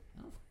story?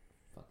 I don't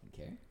fucking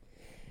care.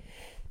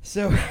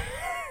 So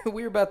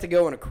we were about to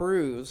go on a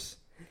cruise,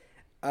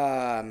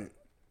 and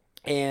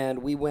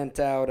we went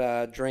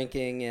out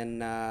drinking in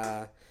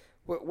where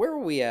were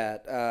we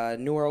at?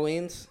 New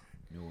Orleans.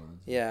 New Orleans.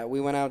 Yeah, we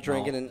went out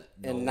drinking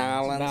in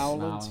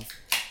Nolans.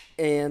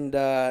 And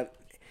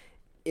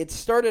it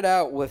started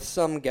out with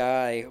some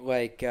guy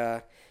like,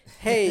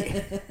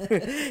 hey,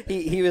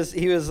 he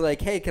was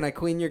like, hey, can I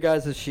clean your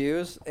guys'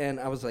 shoes? And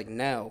I was like,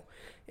 no.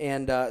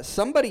 And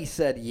somebody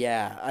said,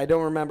 yeah. I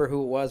don't remember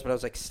who it was, but I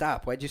was like,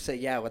 stop. Why'd you say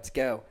yeah? Let's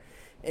go.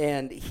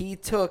 And he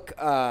took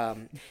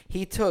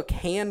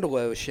hand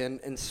lotion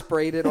and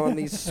sprayed it on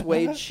these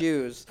suede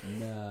shoes.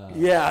 No.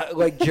 Yeah,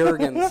 like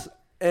Jergens,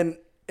 and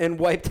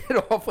wiped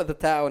it off with a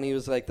towel. And he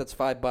was like, "That's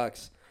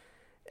 $5."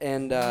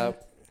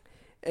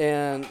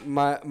 And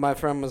my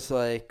friend was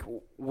like,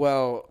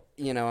 "Well,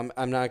 you know,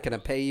 I'm not gonna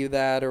pay you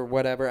that or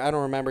whatever." I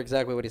don't remember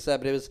exactly what he said,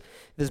 but it was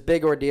this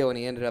big ordeal, and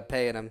he ended up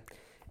paying him.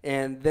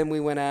 And then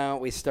we went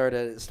out. We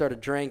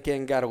started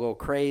drinking, got a little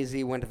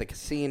crazy. Went to the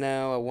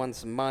casino. I won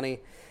some money,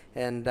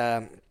 and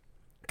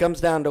comes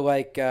down to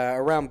like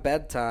around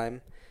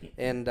bedtime,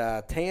 and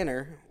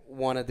Tanner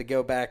wanted to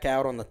go back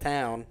out on the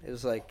town. It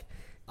was like,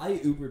 I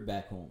Ubered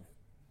back home.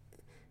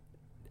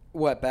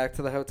 what, back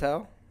to the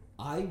hotel?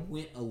 I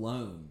went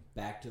alone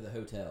back to the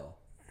hotel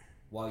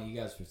while you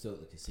guys were still at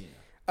the casino.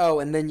 Oh,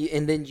 and then you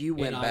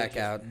went And back I just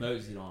out.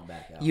 moseyed on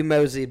back out. You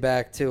moseyed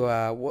back to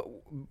what,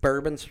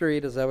 Bourbon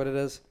Street? Is that what it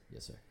is?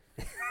 Yes,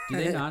 sir. Do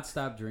they not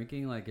stop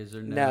drinking? Like, is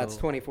there no? No, it's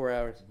 24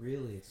 hours.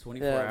 Really? It's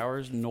 24 Yeah.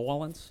 hours in New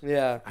Orleans.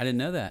 Yeah. I didn't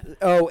know that.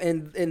 Oh,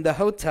 and in the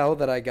hotel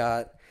that I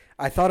got,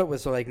 I thought it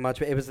was like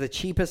much. It was the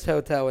cheapest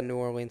hotel in New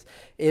Orleans.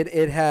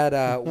 It had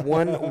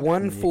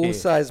one full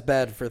size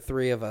bed for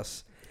 3 of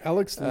us.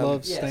 Alex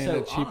loves yeah, staying so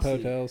at cheap honestly,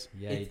 hotels.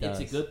 Yeah, he It's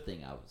a does. good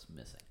thing I was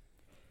missing.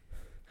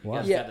 You Wow.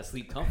 guys Yeah. got to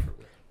sleep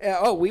comfortably.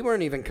 We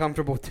weren't even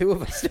comfortable. Two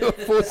of us do a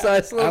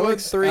full-size level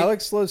three.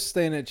 Alex loves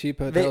staying at cheap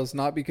hotels,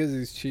 not because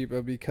he's cheap,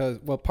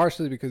 but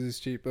partially because he's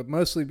cheap, but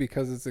mostly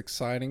because it's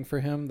exciting for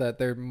him that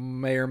there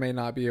may or may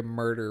not be a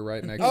murder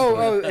right next to him.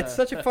 Oh, it's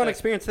such a fun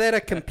experience. They had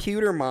a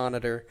computer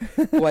monitor,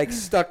 like,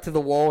 stuck to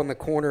the wall in the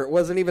corner. It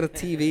wasn't even a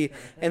TV,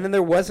 and then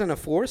there wasn't a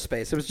floor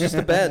space. It was just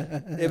a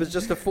bed. It was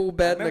just a full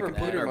bed and a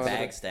computer our monitor.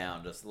 bags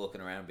down, just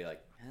looking around and be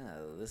like,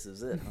 oh, this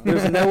is it. Huh?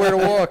 There's nowhere to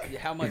walk.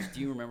 How much?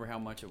 Do you remember how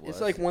much it was?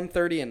 It's like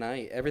 $130 a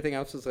night. Everything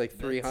else was like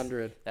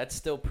 $300. That's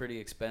still pretty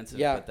expensive.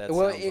 Yeah, but that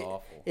well, sounds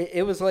awful.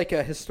 It was like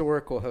a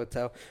historical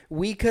hotel.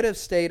 We could have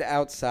stayed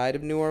outside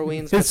of New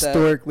Orleans.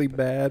 Historically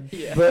bad.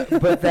 Yeah.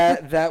 But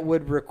that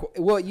would require.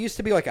 Well, it used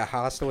to be like a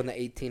hostel in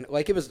the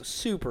like it was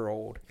super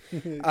old.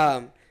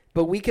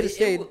 But we could have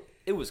stayed.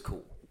 It was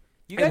cool.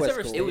 You guys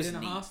ever cool. stayed It was in a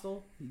neat.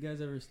 hostel? You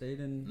guys ever stayed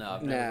in? No,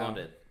 I've never gone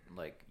to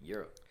like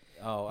Europe.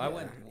 Oh, I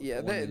went.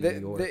 Yeah, to New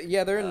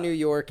York. they're in New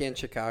York and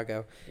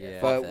Chicago. Yeah.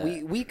 But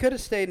Fuck we could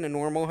have stayed in a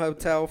normal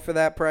hotel for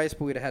that price,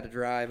 but we'd have had to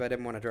drive. I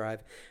didn't want to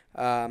drive.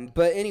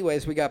 But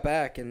anyways, we got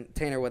back and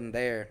Tanner wasn't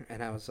there,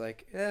 and I was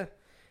like,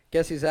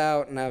 guess he's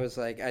out. And I was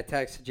like, I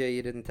texted you,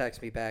 you didn't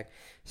text me back.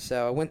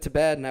 So I went to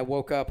bed and I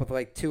woke up with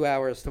like 2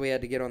 hours till we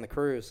had to get on the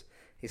cruise.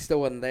 He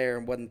still wasn't there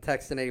and wasn't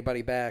texting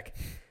anybody back.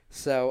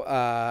 So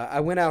I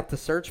went out to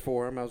search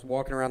for him. I was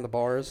walking around the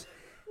bars.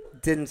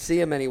 Didn't see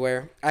him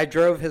anywhere. I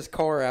drove his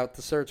car out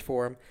to search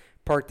for him.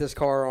 Parked his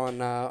car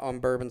on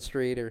Bourbon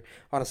Street or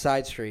on a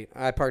side street.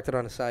 I parked it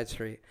on a side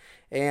street.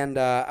 And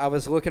I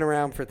was looking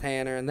around for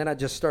Tanner, and then I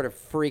just started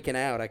freaking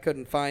out. I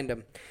couldn't find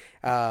him.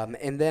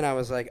 And then I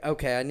was like,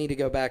 okay, I need to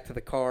go back to the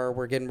car.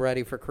 We're getting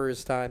ready for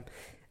cruise time.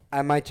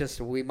 We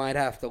might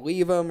have to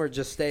leave him or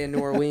just stay in New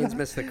Orleans,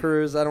 miss the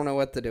cruise. I don't know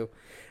what to do.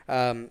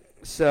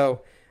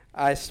 So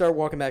I start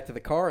walking back to the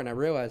car, and I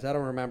realized I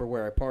don't remember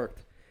where I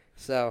parked.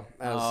 So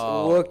I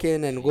was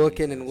looking and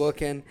looking and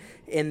looking,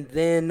 and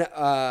then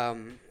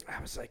I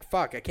was like,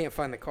 fuck, I can't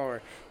find the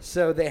car.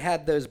 So they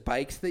had those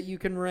bikes that you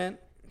can rent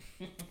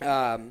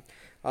on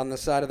the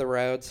side of the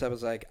road. So I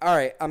was like, all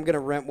right, I'm going to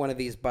rent one of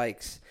these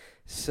bikes.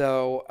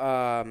 So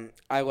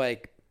I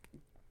like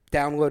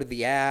downloaded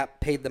the app,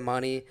 paid the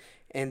money,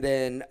 and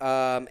then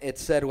it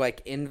said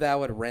like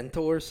invalid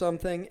rental or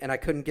something, and I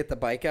couldn't get the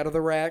bike out of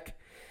the rack.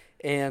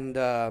 And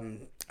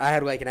I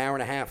had like an hour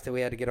and a half till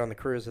we had to get on the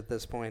cruise at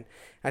this point.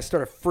 I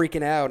started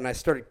freaking out, and I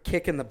started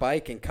kicking the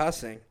bike and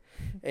cussing.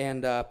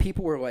 And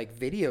people were like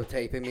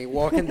videotaping me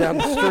walking down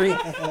the street.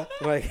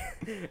 Like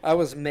I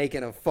was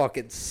making a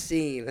fucking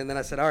scene. And then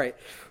I said, all right,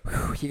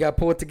 you got to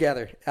pull it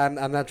together. I'm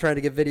not trying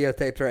to get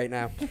videotaped right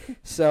now.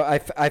 So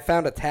I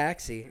found a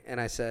taxi, and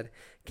I said,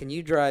 can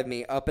you drive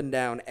me up and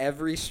down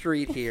every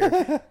street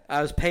here?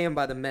 I was paying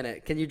by the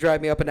minute. Can you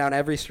drive me up and down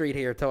every street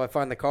here until I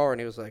find the car? And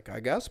he was like, I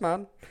guess,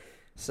 man.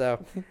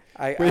 So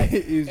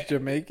he's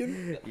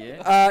Jamaican?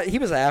 Yeah. He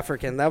was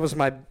African. That was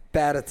my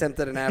bad attempt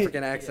at an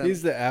African accent.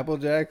 He's the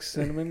Applejack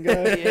cinnamon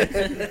guy?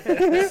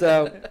 Yeah.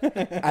 So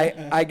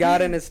I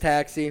got in his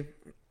taxi.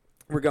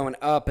 We're going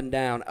up and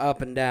down,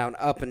 up and down,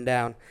 up and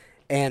down.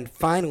 And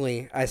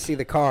finally, I see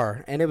the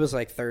car, and it was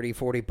like $30,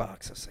 $40. I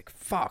was like,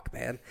 fuck,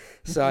 man.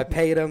 So I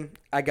paid him.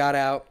 I got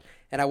out,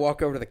 and I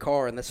walk over to the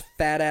car, and this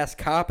fat-ass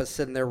cop is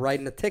sitting there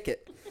writing a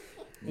ticket.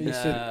 He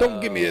said, don't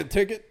give me a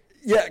ticket.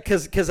 Yeah,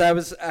 because I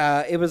was,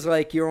 it was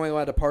like you're only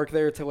allowed to park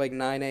there till like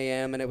 9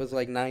 a.m., and it was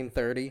like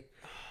 9:30.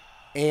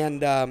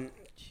 And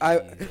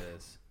this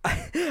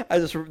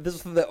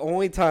is the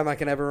only time I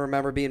can ever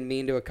remember being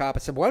mean to a cop. I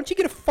said, why don't you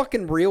get a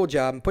fucking real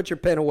job and put your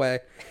pen away?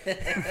 Damn.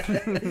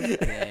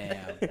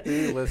 Did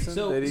he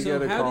listen? Did he go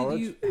to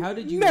college? How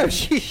did you? No,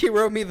 she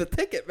wrote me the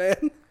ticket,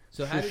 man.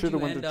 So how She did should you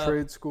have went end to up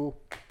trade school.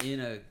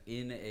 in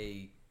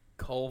a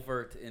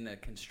culvert in a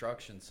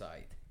construction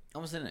site? I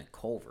was in a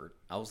culvert.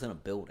 I was in a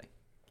building.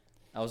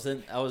 I was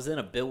in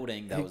a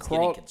building that He was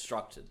crawled- getting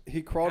constructed.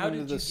 He crawled How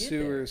into did the you get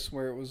sewers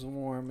where it was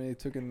warm, and he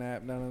took a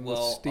nap down in the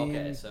steam.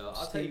 Okay, so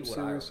I'll tell you what I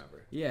sewers.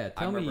 remember. Yeah, I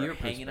tell me remember your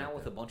hanging out perspective.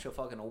 with a bunch of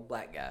fucking old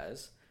black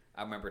guys.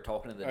 I remember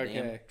talking to the damn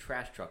Okay.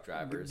 trash truck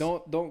drivers.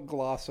 Don't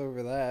gloss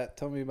over that.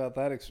 Tell me about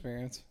that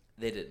experience.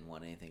 They didn't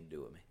want anything to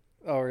do with me.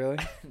 Oh, really?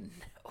 No.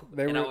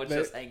 They and I were- was they-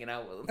 just hanging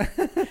out with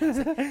them.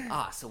 It's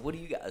like, so what do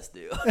you guys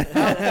do?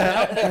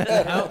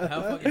 How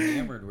fucking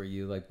hammered were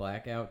you? Like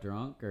blackout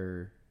drunk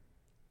or?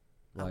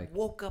 I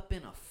woke up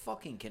in a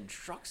fucking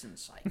construction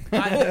site.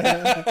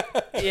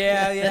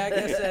 Yeah, I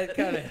guess that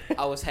kind of.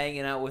 I was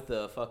hanging out with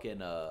the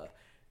fucking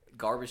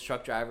garbage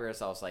truck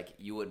drivers. I was like,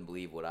 you wouldn't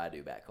believe what I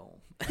do back home.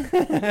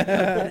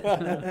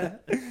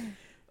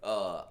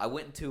 I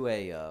went into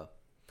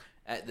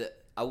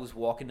I was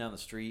walking down the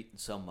street, and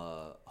some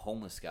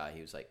homeless guy,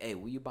 he was like, hey,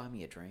 will you buy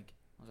me a drink?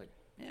 I was like,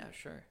 yeah,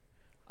 sure.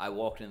 I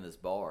walked in this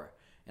bar,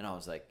 and I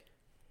was like,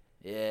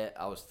 yeah,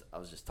 I was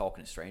just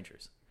talking to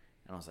strangers.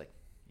 And I was like,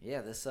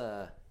 yeah, this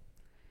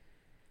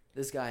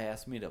guy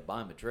asked me to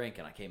buy him a drink,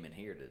 and I came in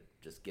here to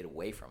just get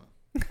away from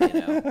him,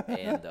 you know?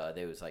 And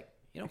they was like,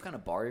 you know what kind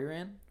of bar you're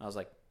in? I was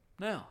like,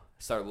 no. I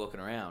started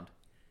looking around.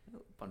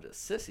 bunch of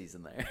sissies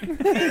in there.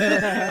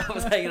 I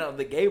was hanging out at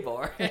the gay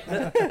bar.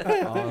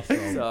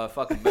 Awesome. So I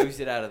fucking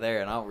moseyed out of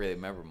there, and I don't really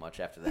remember much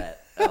after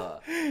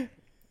that.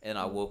 And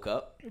I woke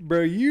up.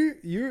 Bro,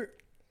 you're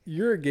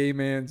a gay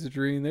man's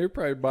dream. They're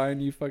probably buying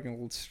you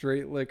fucking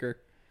straight liquor.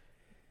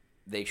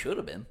 They should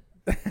have been,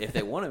 if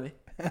they wanted me,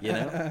 you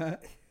know?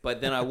 But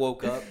then I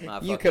woke up.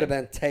 And You could have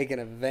been taken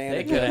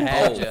advantage They could of.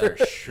 have had you.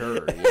 For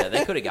sure. Yeah,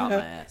 they could have got my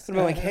ass. I'd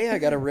be like, hey, I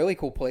got a really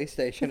cool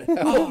PlayStation.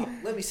 Oh,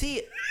 let me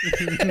see it.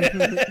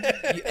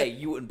 Hey,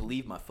 you wouldn't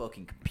believe my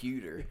fucking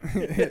computer.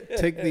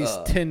 Take these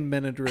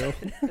 10-minute drill.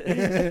 10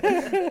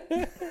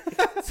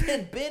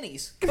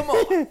 bennies. Come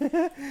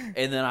on.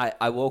 And then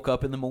I woke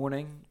up in the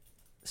morning.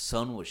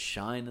 Sun was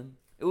shining.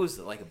 It was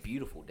like a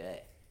beautiful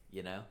day,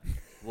 you know?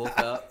 Woke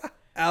up.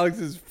 Alex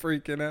is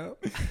freaking out.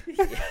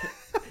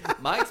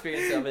 My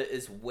experience of it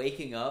is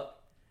waking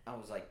up. I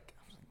was like,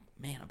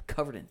 man, I'm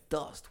covered in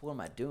dust. What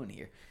am I doing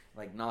here?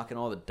 Like knocking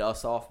all the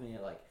dust off me.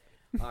 Like,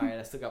 all right,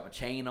 I still got my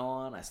chain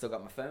on. I still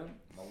got my phone,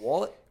 my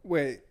wallet.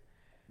 Wait,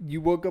 you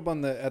woke up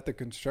at the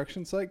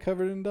construction site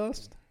covered in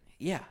dust?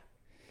 Yeah.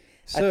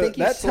 I think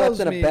you slept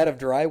in a bed of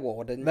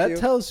drywall, didn't you? That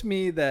tells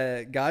me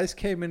that guys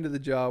came into the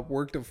job,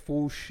 worked a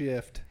full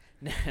shift.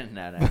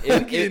 No.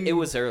 It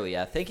was early.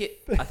 I think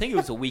it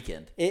was a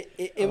weekend.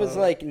 It was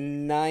like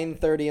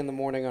 9:30 in the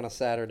morning on a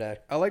Saturday.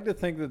 I like to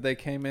think that they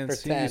came in, Or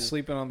see you 10.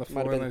 sleeping on the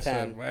Might floor, have and they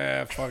been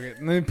said, fuck it.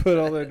 And they put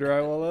all their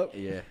drywall up.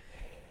 Yeah.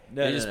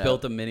 No, They just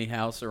built a mini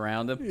house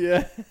around him.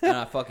 Yeah.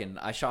 And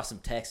I shot some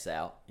texts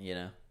out, you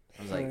know.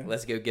 I was like,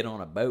 let's go get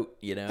on a boat,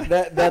 you know.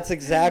 That's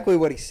exactly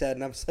what he said,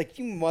 and I was like,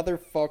 you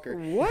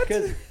motherfucker. What?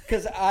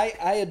 Because I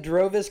had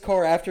drove his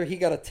car after he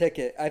got a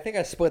ticket. I think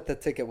I split the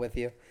ticket with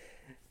you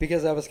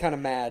because I was kind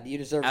of mad. You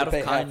deserve Out to pay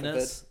of half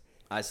kindness, of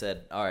I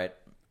said, all right,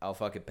 I'll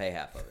fucking pay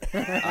half of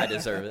it. I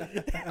deserve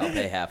it. I'll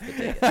pay half the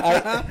ticket.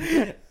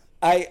 it.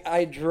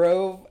 I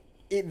drove.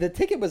 The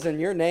ticket was in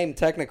your name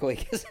technically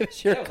because it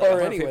was your Yeah, it was car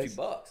like anyways.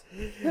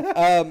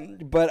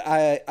 $150. But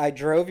I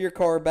drove your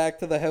car back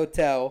to the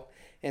hotel.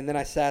 And then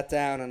I sat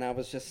down and I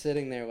was just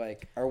sitting there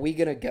like, are we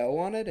going to go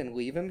on it and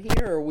leave him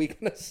here or are we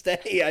going to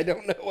stay? I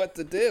don't know what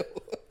to do.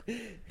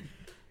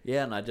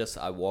 Yeah, and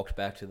I walked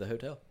back to the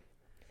hotel.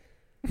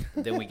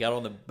 Then we got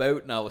on the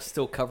boat and I was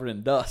still covered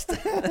in dust.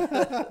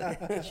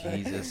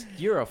 Jesus,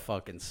 you're a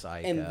fucking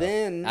psycho. And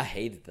then I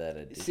hated that.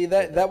 I see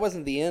that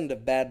wasn't the end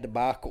of bad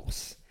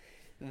debacles.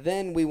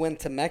 Then we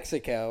went to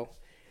Mexico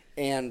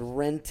and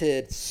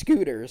rented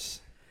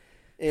scooters.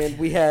 And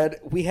we had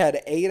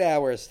 8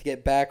 hours to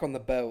get back on the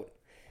boat.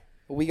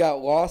 We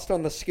got lost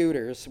on the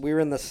scooters. We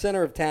were in the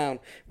center of town.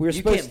 We were You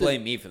supposed can't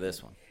blame me for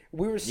this one.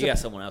 We were. You got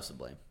someone else to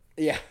blame.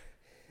 Yeah.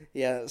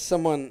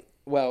 Someone.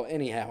 Well,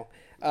 anyhow,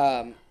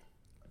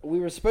 we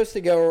were supposed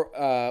to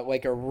go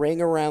like a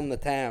ring around the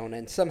town,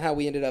 and somehow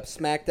we ended up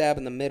smack dab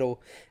in the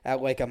middle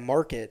at like a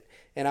market.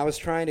 And I was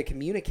trying to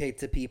communicate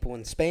to people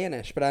in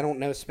Spanish, but I don't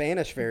know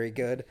Spanish very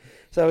good,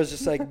 so I was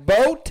just like,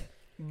 boat.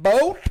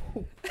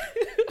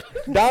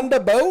 Down the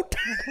boat.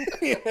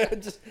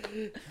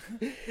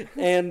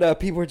 And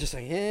people were just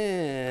like,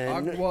 yeah.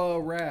 Agua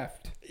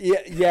raft.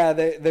 Yeah,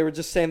 they were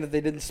just saying that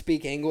they didn't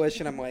speak English,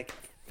 and I'm like,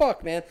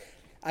 fuck, man.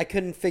 I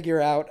couldn't figure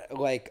out,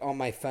 like, on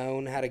my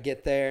phone how to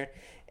get there.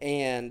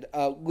 And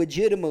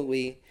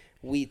legitimately,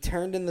 we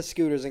turned in the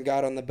scooters and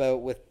got on the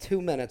boat with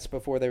 2 minutes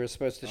before they were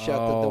supposed to shut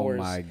the doors.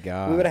 Oh, my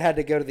God. We would have had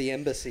to go to the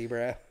embassy,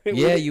 bro.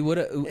 Yeah, you would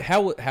have.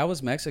 How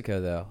was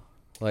Mexico, though?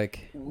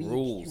 Like,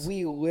 rules.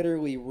 We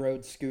literally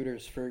rode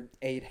scooters for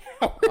 8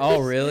 hours. Oh,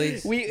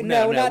 really?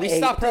 No, not we 8,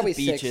 stopped probably at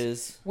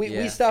beaches. 6.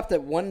 We stopped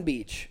at one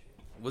beach.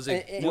 Was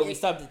it? Well, we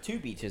stopped at 2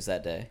 beaches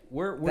that day.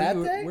 Where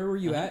day? where were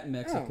you at in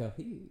Mexico?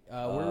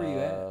 Where were you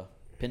at?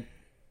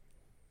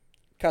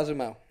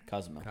 Cozumel.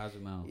 Cozumel.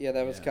 Yeah,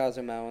 that was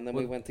Cozumel, and then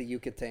we went to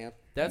Yucatan.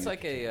 That's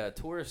like a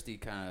touristy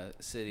kind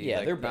of city. Yeah,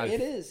 like, they're not, It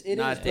is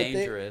not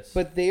dangerous.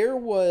 But there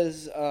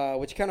was,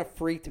 which kind of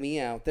freaked me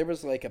out. There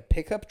was like a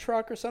pickup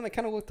truck or something. It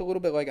kind of looked a little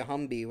bit like a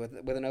Humvee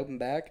with an open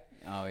back.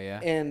 Oh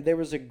yeah. And there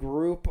was a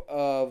group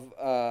of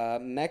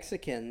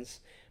Mexicans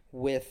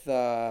with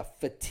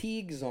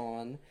fatigues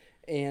on,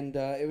 and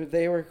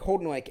they were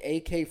holding like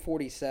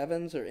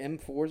AK-47s or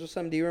M4s or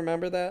something. Do you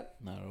remember that?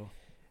 Not at all.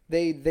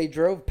 They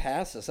drove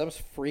past us. I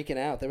was freaking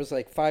out. There was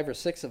like 5 or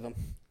 6 of them.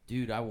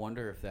 Dude, I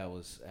wonder if that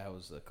was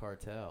the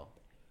cartel.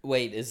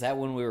 Wait, is that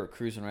when we were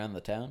cruising around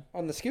the town?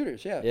 On the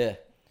scooters, yeah. Yeah.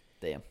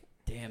 Damn.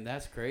 Damn,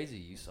 that's crazy.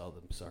 You saw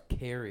them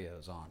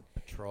Sarcarios on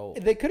patrol.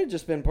 They could have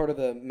just been part of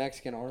the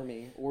Mexican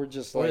army, or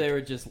just Or like, they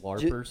were just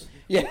LARPers.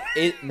 yeah.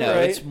 No,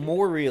 Right? it's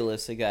more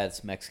realistic that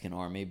it's Mexican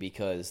army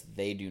because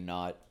they do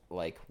not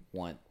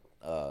want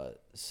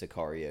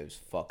sicarios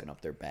fucking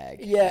up their bag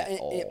Yeah, at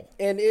all.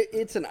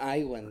 it's an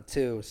island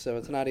too, so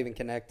it's not even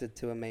connected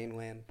to a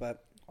mainland.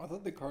 But I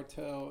thought the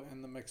cartel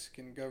and the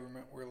Mexican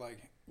government were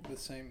like the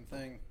same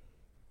thing.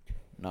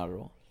 Not at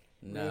all.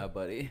 No,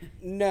 buddy.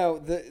 no,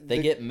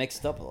 They get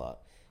mixed up a lot.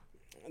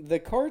 the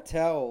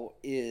cartel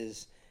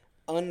is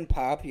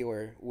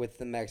unpopular with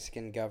the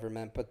Mexican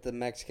government, but the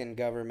Mexican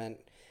government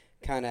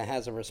kind of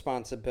has a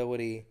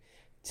responsibility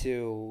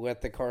to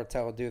let the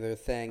cartel do their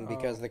thing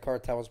because the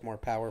cartel is more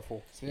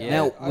powerful.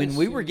 Now, when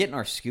we were getting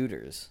our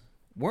scooters,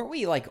 weren't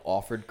we like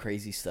offered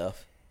crazy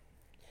stuff?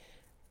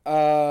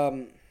 Yeah,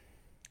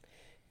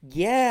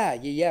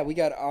 we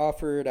got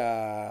offered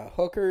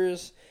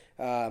hookers.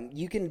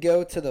 You can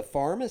go to the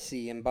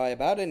pharmacy and buy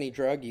about any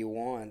drug you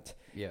want.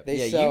 Yeah,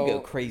 They you sell, can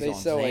go crazy they on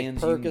sell Zans. like You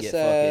can get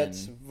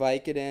Percocets,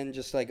 fucking Vicodin,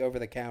 just like over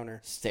the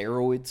counter.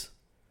 steroids.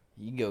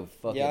 You can go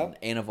fucking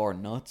Anavar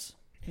nuts.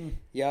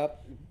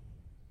 Yep.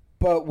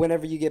 But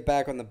whenever you get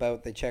back on the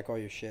boat, they check all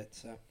your shit.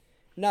 So,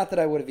 not that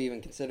I would have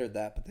even considered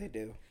that, but they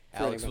do.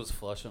 Alex was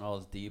flushing all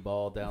his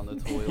D-ball down the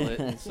toilet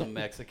in some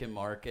Mexican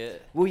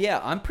market. Well, yeah,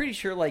 I'm pretty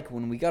sure, like,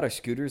 when we got our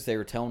scooters, they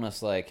were telling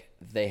us, like,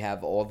 they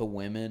have all the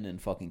women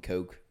and fucking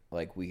coke,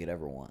 like, we could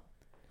ever want.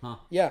 Huh.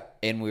 Yeah.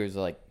 And we was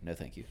like, no,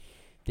 thank you.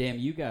 Damn,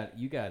 you got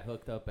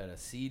hooked up at a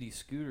seedy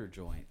scooter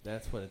joint.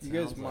 That's what it sounds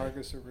You like. guys,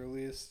 Marcus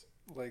Aurelius,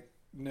 like,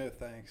 no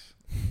thanks.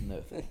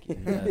 No, thank you.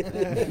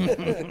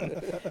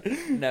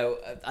 No,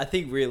 I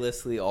think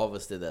realistically, all of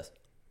us did this.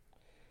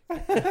 And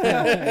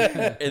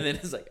then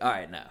it's like, all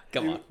right, no,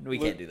 come on, we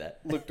can't do that.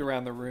 Looked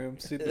around the room,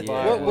 see the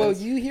Well,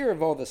 you hear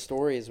of all the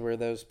stories where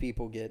those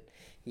people get,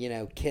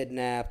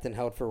 kidnapped and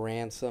held for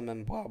ransom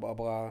and blah blah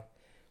blah,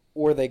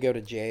 or they go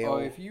to jail. Oh,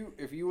 if you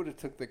would have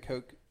took the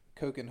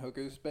coke and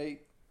hookers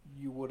bait,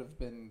 you would have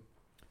been.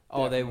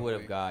 Oh, they would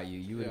have got you.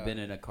 You would have been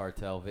in a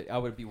cartel. I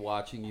would be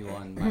watching you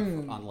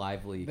on on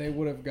Live Leak. They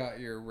would have got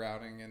your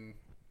routing and.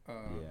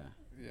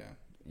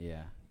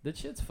 Yeah. That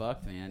shit's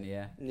fucked, man.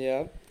 Yeah.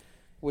 Yeah.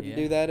 Wouldn't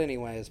do that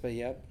anyways, but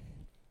yep.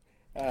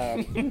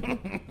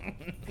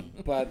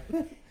 But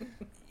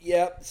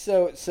yep.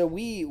 So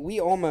we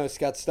almost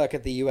got stuck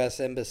at the U.S.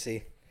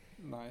 Embassy.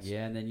 Nice.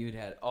 Yeah, and then you'd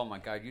have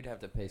you'd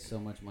have to pay so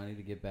much money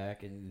to get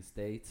back in the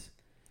States.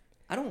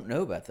 I don't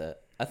know about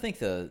that. I think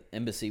the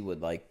embassy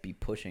would like be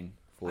pushing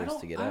for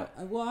us to get out.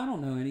 I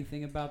don't know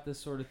anything about this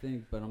sort of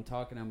thing, but I'm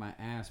talking on my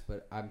ass.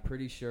 But I'm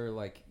pretty sure,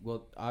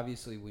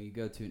 obviously, when you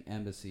go to an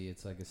embassy,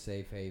 it's like a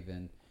safe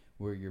haven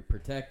where you're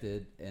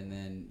protected, and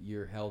then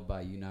you're held by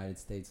United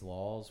States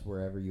laws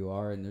wherever you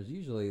are. And there's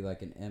usually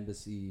like an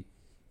embassy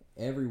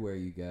everywhere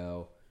you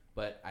go.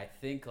 But I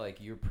think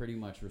like you're pretty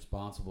much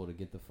responsible to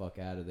get the fuck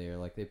out of there.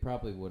 Like they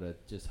probably would have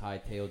just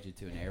hightailed you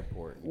to an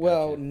airport.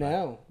 Well,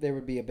 no, there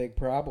would be a big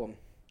problem.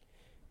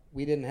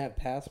 We didn't have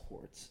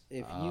passports.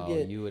 If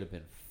you would have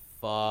been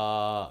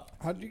fucked.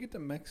 How did you get to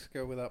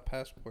Mexico without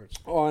passports?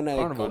 On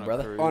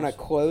a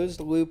closed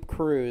loop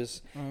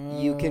cruise,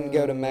 you can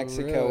go to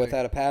Mexico really?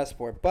 without a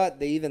passport. But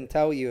they even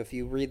tell you, if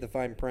you read the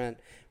fine print,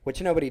 which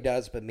nobody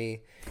does but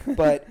me,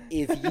 but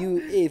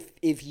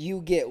if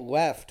you get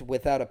left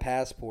without a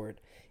passport,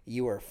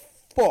 you are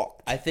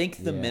fucked. I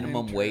think the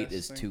minimum wait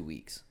is 2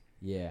 weeks.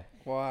 Yeah.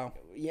 Wow.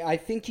 Yeah, I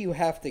think you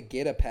have to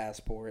get a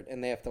passport,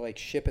 and they have to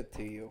ship it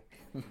to you.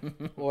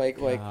 Damn,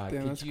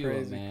 could that's you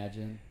crazy.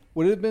 imagine?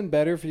 Would it have been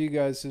better for you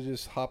guys to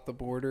just hop the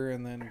border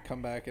and then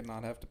come back and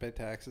not have to pay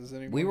taxes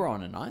anymore? We were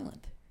on an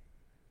island.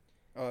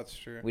 Oh, that's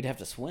true. We'd have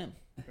to swim.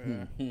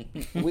 Yeah.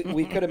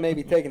 we could have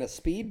maybe taken a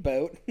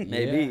speedboat.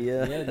 Maybe,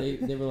 yeah. Yeah,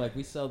 they were like,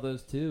 we sell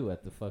those too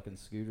at the fucking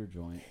scooter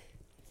joint.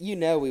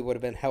 We would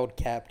have been held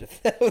captive.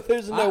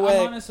 There's no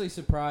way. I'm honestly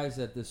surprised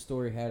that this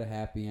story had a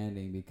happy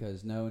ending,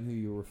 because knowing who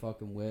you were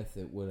fucking with,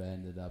 it would have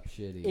ended up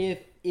shitty.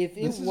 If it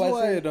This is wasn't,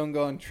 why I don't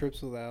go on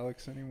trips with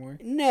Alex anymore.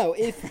 no,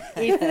 if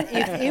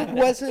it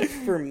wasn't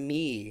for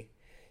me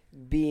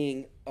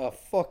being a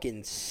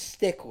fucking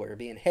stickler,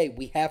 being, hey,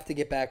 we have to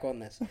get back on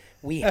this.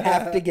 We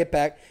have to get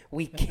back.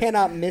 We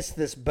cannot miss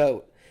this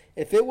boat.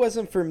 If it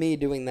wasn't for me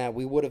doing that,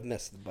 we would have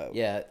missed the boat.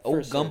 Yeah,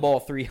 old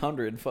Gumball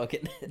 300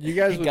 fucking You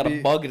guys would got be,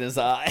 a bug in his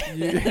eye.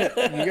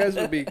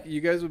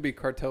 you guys would be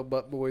cartel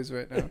butt boys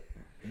right now.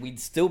 We'd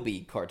still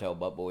be cartel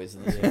butt boys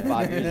in this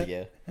 5 years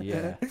ago.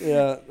 Yeah.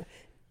 Yeah.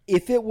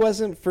 If it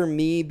wasn't for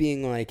me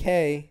being like,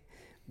 hey,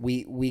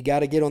 we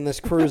got to get on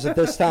this cruise at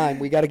this time.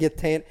 We got to get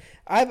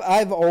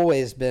I've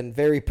always been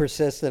very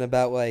persistent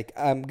about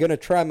I'm going to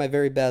try my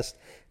very best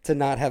to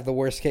not have the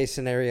worst case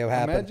scenario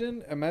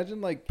happen.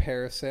 Imagine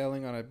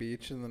parasailing on a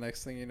beach, and the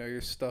next thing you know,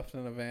 you're stuffed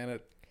in a van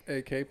at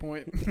AK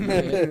Point.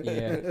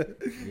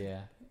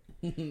 Yeah.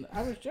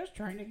 I was just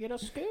trying to get a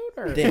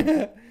scooter.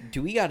 Damn.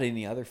 Do we got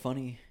any other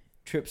funny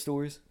trip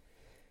stories?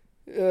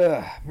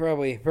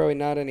 Probably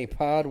not any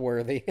pod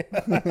worthy.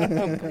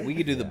 We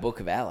could do the Book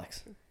of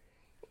Alex.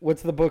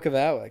 What's the Book of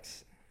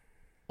Alex?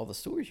 All the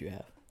stories you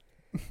have.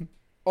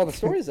 All the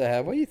stories I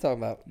have? What are you talking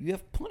about? You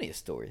have plenty of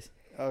stories.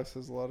 Alex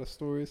has a lot of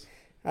stories.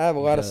 I have a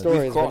lot of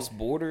stories. We've crossed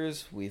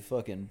borders. We've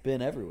fucking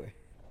been everywhere.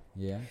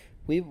 Yeah.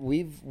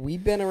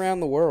 We've been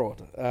around the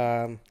world.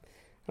 I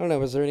don't know.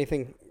 Was there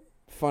anything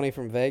funny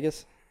from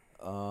Vegas?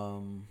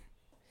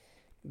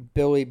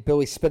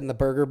 Billy spitting the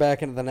burger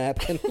back into the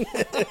napkin.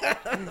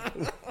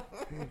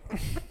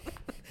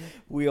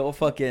 We all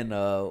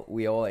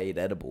ate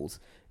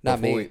edibles. Not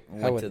me.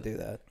 We I wouldn't do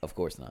that. Of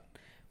course not.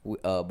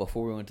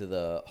 Before we went to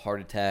the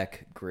Heart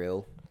Attack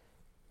Grill.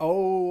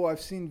 Oh,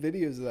 I've seen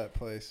videos of that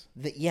place.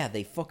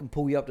 They fucking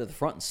pull you up to the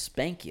front and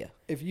spank you.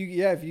 If you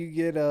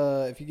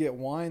get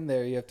wine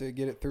there, you have to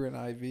get it through an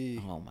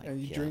IV. Oh my god!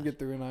 And you drink it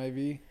through an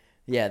IV.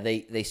 Yeah,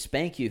 they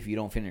spank you if you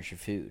don't finish your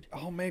food.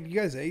 Oh man, you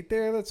guys ate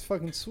there? That's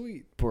fucking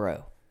sweet,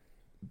 bro.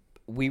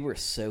 We were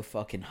so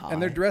fucking high. And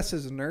they're dressed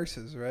as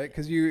nurses, right?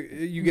 Because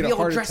you get a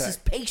heart attack. Dressed as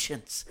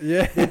patients.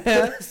 Yeah.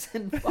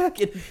 In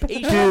fucking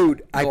patients.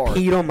 Dude, I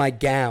peed on my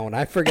gown.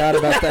 I forgot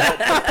about that.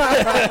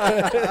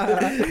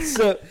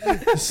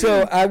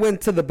 so I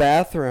went to the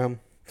bathroom,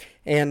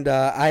 and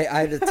I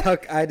had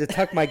to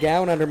tuck my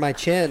gown under my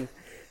chin,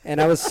 and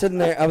I was sitting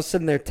there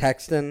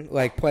texting,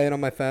 like playing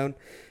on my phone.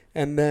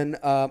 And then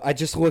I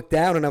just looked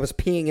down and I was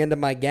peeing into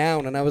my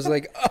gown and I was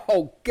like,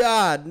 oh,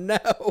 God, no.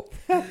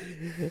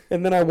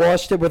 And then I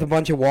washed it with a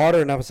bunch of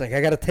water and I was like,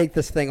 I got to take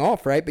this thing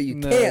off, right? But you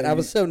can't. I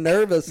was so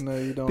nervous. No,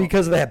 you don't.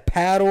 Because they had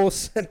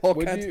paddles and all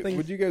kinds of things.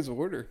 What'd you guys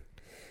order?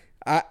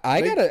 I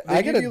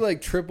give you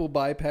like triple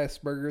bypass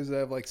burgers that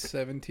have like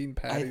 17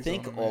 patties. I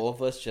think on them, all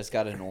of us just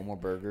got a normal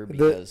burger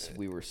because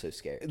we were so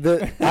scared.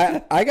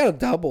 I got a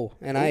double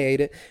and I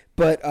ate it,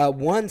 but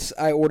once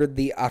I ordered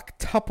the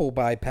octuple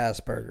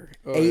bypass burger,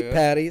 8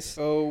 patties.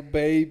 Oh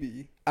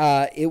baby!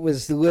 It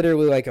was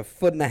literally like 1.5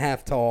 foot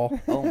tall.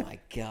 Oh my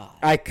god!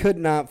 I could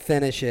not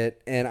finish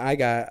it, and I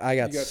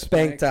got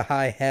spanked to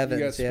high heavens.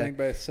 You got spanked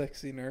by a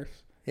sexy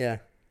nurse. Yeah.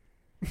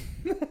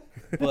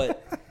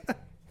 But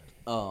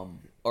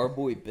our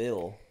boy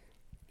Bill,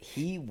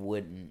 he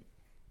couldn't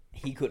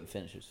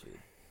finish his food.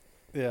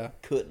 Yeah.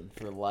 Couldn't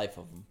for the life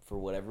of him for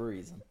whatever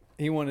reason.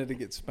 He wanted to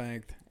get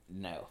spanked.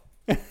 No.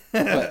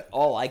 But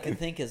all I can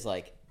think is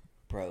like,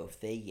 bro, if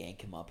they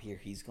yank him up here,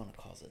 he's gonna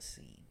cause a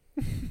scene.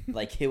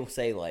 Like he'll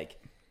say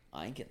like,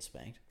 I ain't getting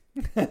spanked.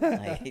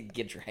 Like,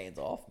 get your hands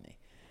off me.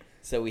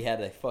 So we had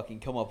to fucking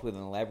come up with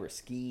an elaborate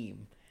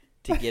scheme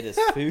to get his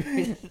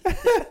food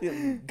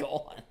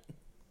gone.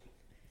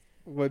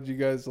 What'd you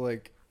guys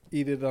like?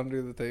 Eat it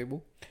under the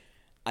table?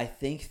 I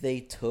think they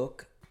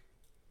took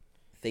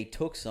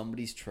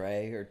somebody's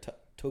tray or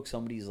took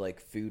somebody's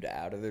like food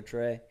out of their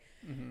tray,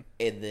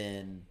 and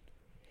then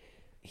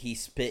he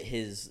spit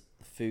his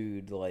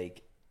food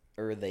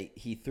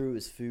he threw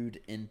his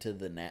food into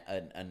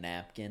a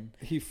napkin.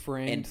 He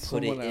framed and put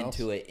someone it else.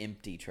 into an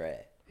empty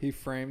tray. He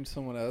framed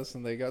someone else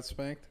and they got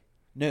spanked.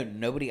 No,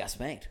 nobody got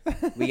spanked.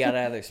 We got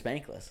out of there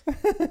spankless.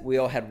 We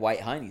all had white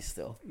heinies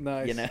still.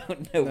 Nice. You know,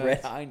 no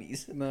red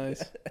heinies.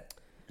 Nice.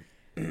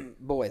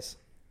 Boys,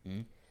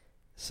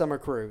 summer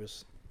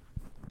cruise.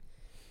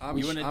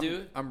 You want to do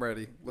it? I'm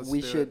ready.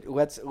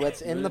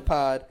 Let's end the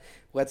pod.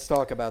 Let's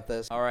talk about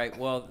this. All right.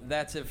 Well,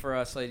 that's it for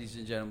us, ladies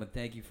and gentlemen.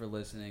 Thank you for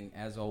listening.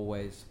 As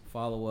always,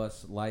 follow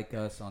us, like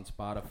us on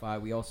Spotify.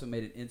 We also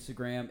made an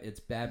Instagram. It's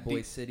Bad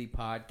Boy City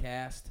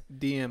Podcast.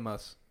 DM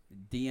us.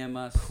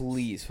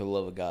 Please, for the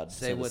love of God,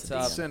 say what's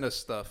up. Send us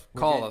stuff.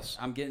 Call us.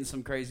 I'm getting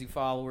some crazy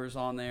followers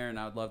on there, and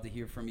I would love to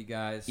hear from you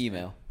guys.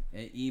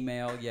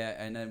 Email, yeah,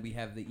 and then we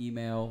have the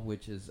email,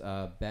 which is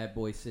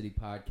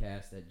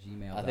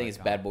badboycitypodcast@gmail.com. I think it's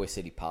Bad Boy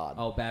City Pod.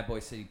 Oh, Bad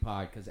Boy City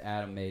Pod, because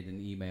Adam made an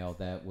email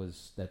that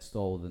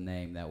stole the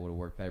name. That would have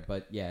worked better.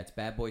 But yeah, it's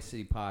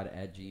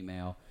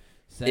badboycitypod@gmail.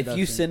 If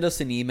you send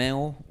us an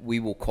email, we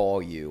will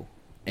call you,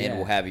 and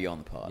we'll have you on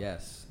the pod.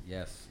 Yes.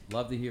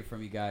 Love to hear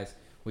from you guys.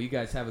 Well, you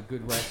guys have a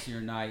good rest of your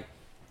night.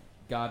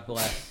 God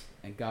bless,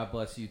 and God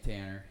bless you,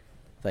 Tanner.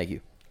 Thank you.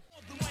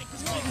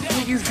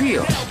 How do you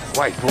feel,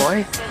 white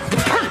boy? The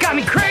perk got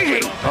me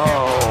crazy!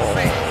 Oh,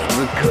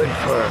 we're good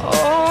for...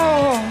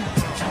 Oh!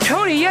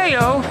 Tony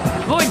Yayo,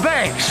 Lloyd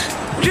Banks.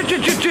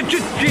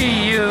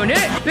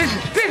 G-Unit. This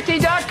is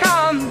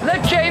 50.com.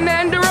 Let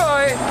J-Man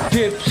DeRoy.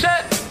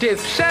 Dipset.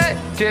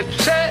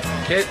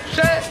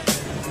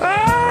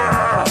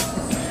 Ah!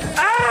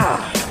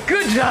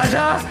 Good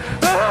Zaza!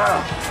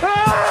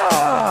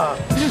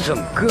 This is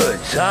some good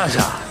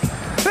Zaza.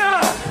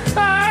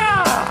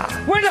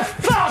 Where the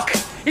fuck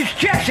is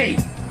Jesse?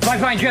 If I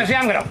find Jesse,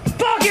 I'm gonna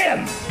fuck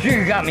him!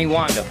 You got me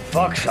wanting to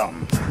fuck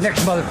something.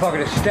 Next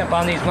motherfucker to step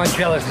on these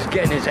Munchellas is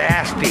getting his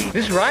ass beat.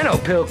 This rhino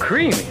pill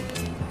creamy.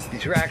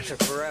 These racks are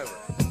forever.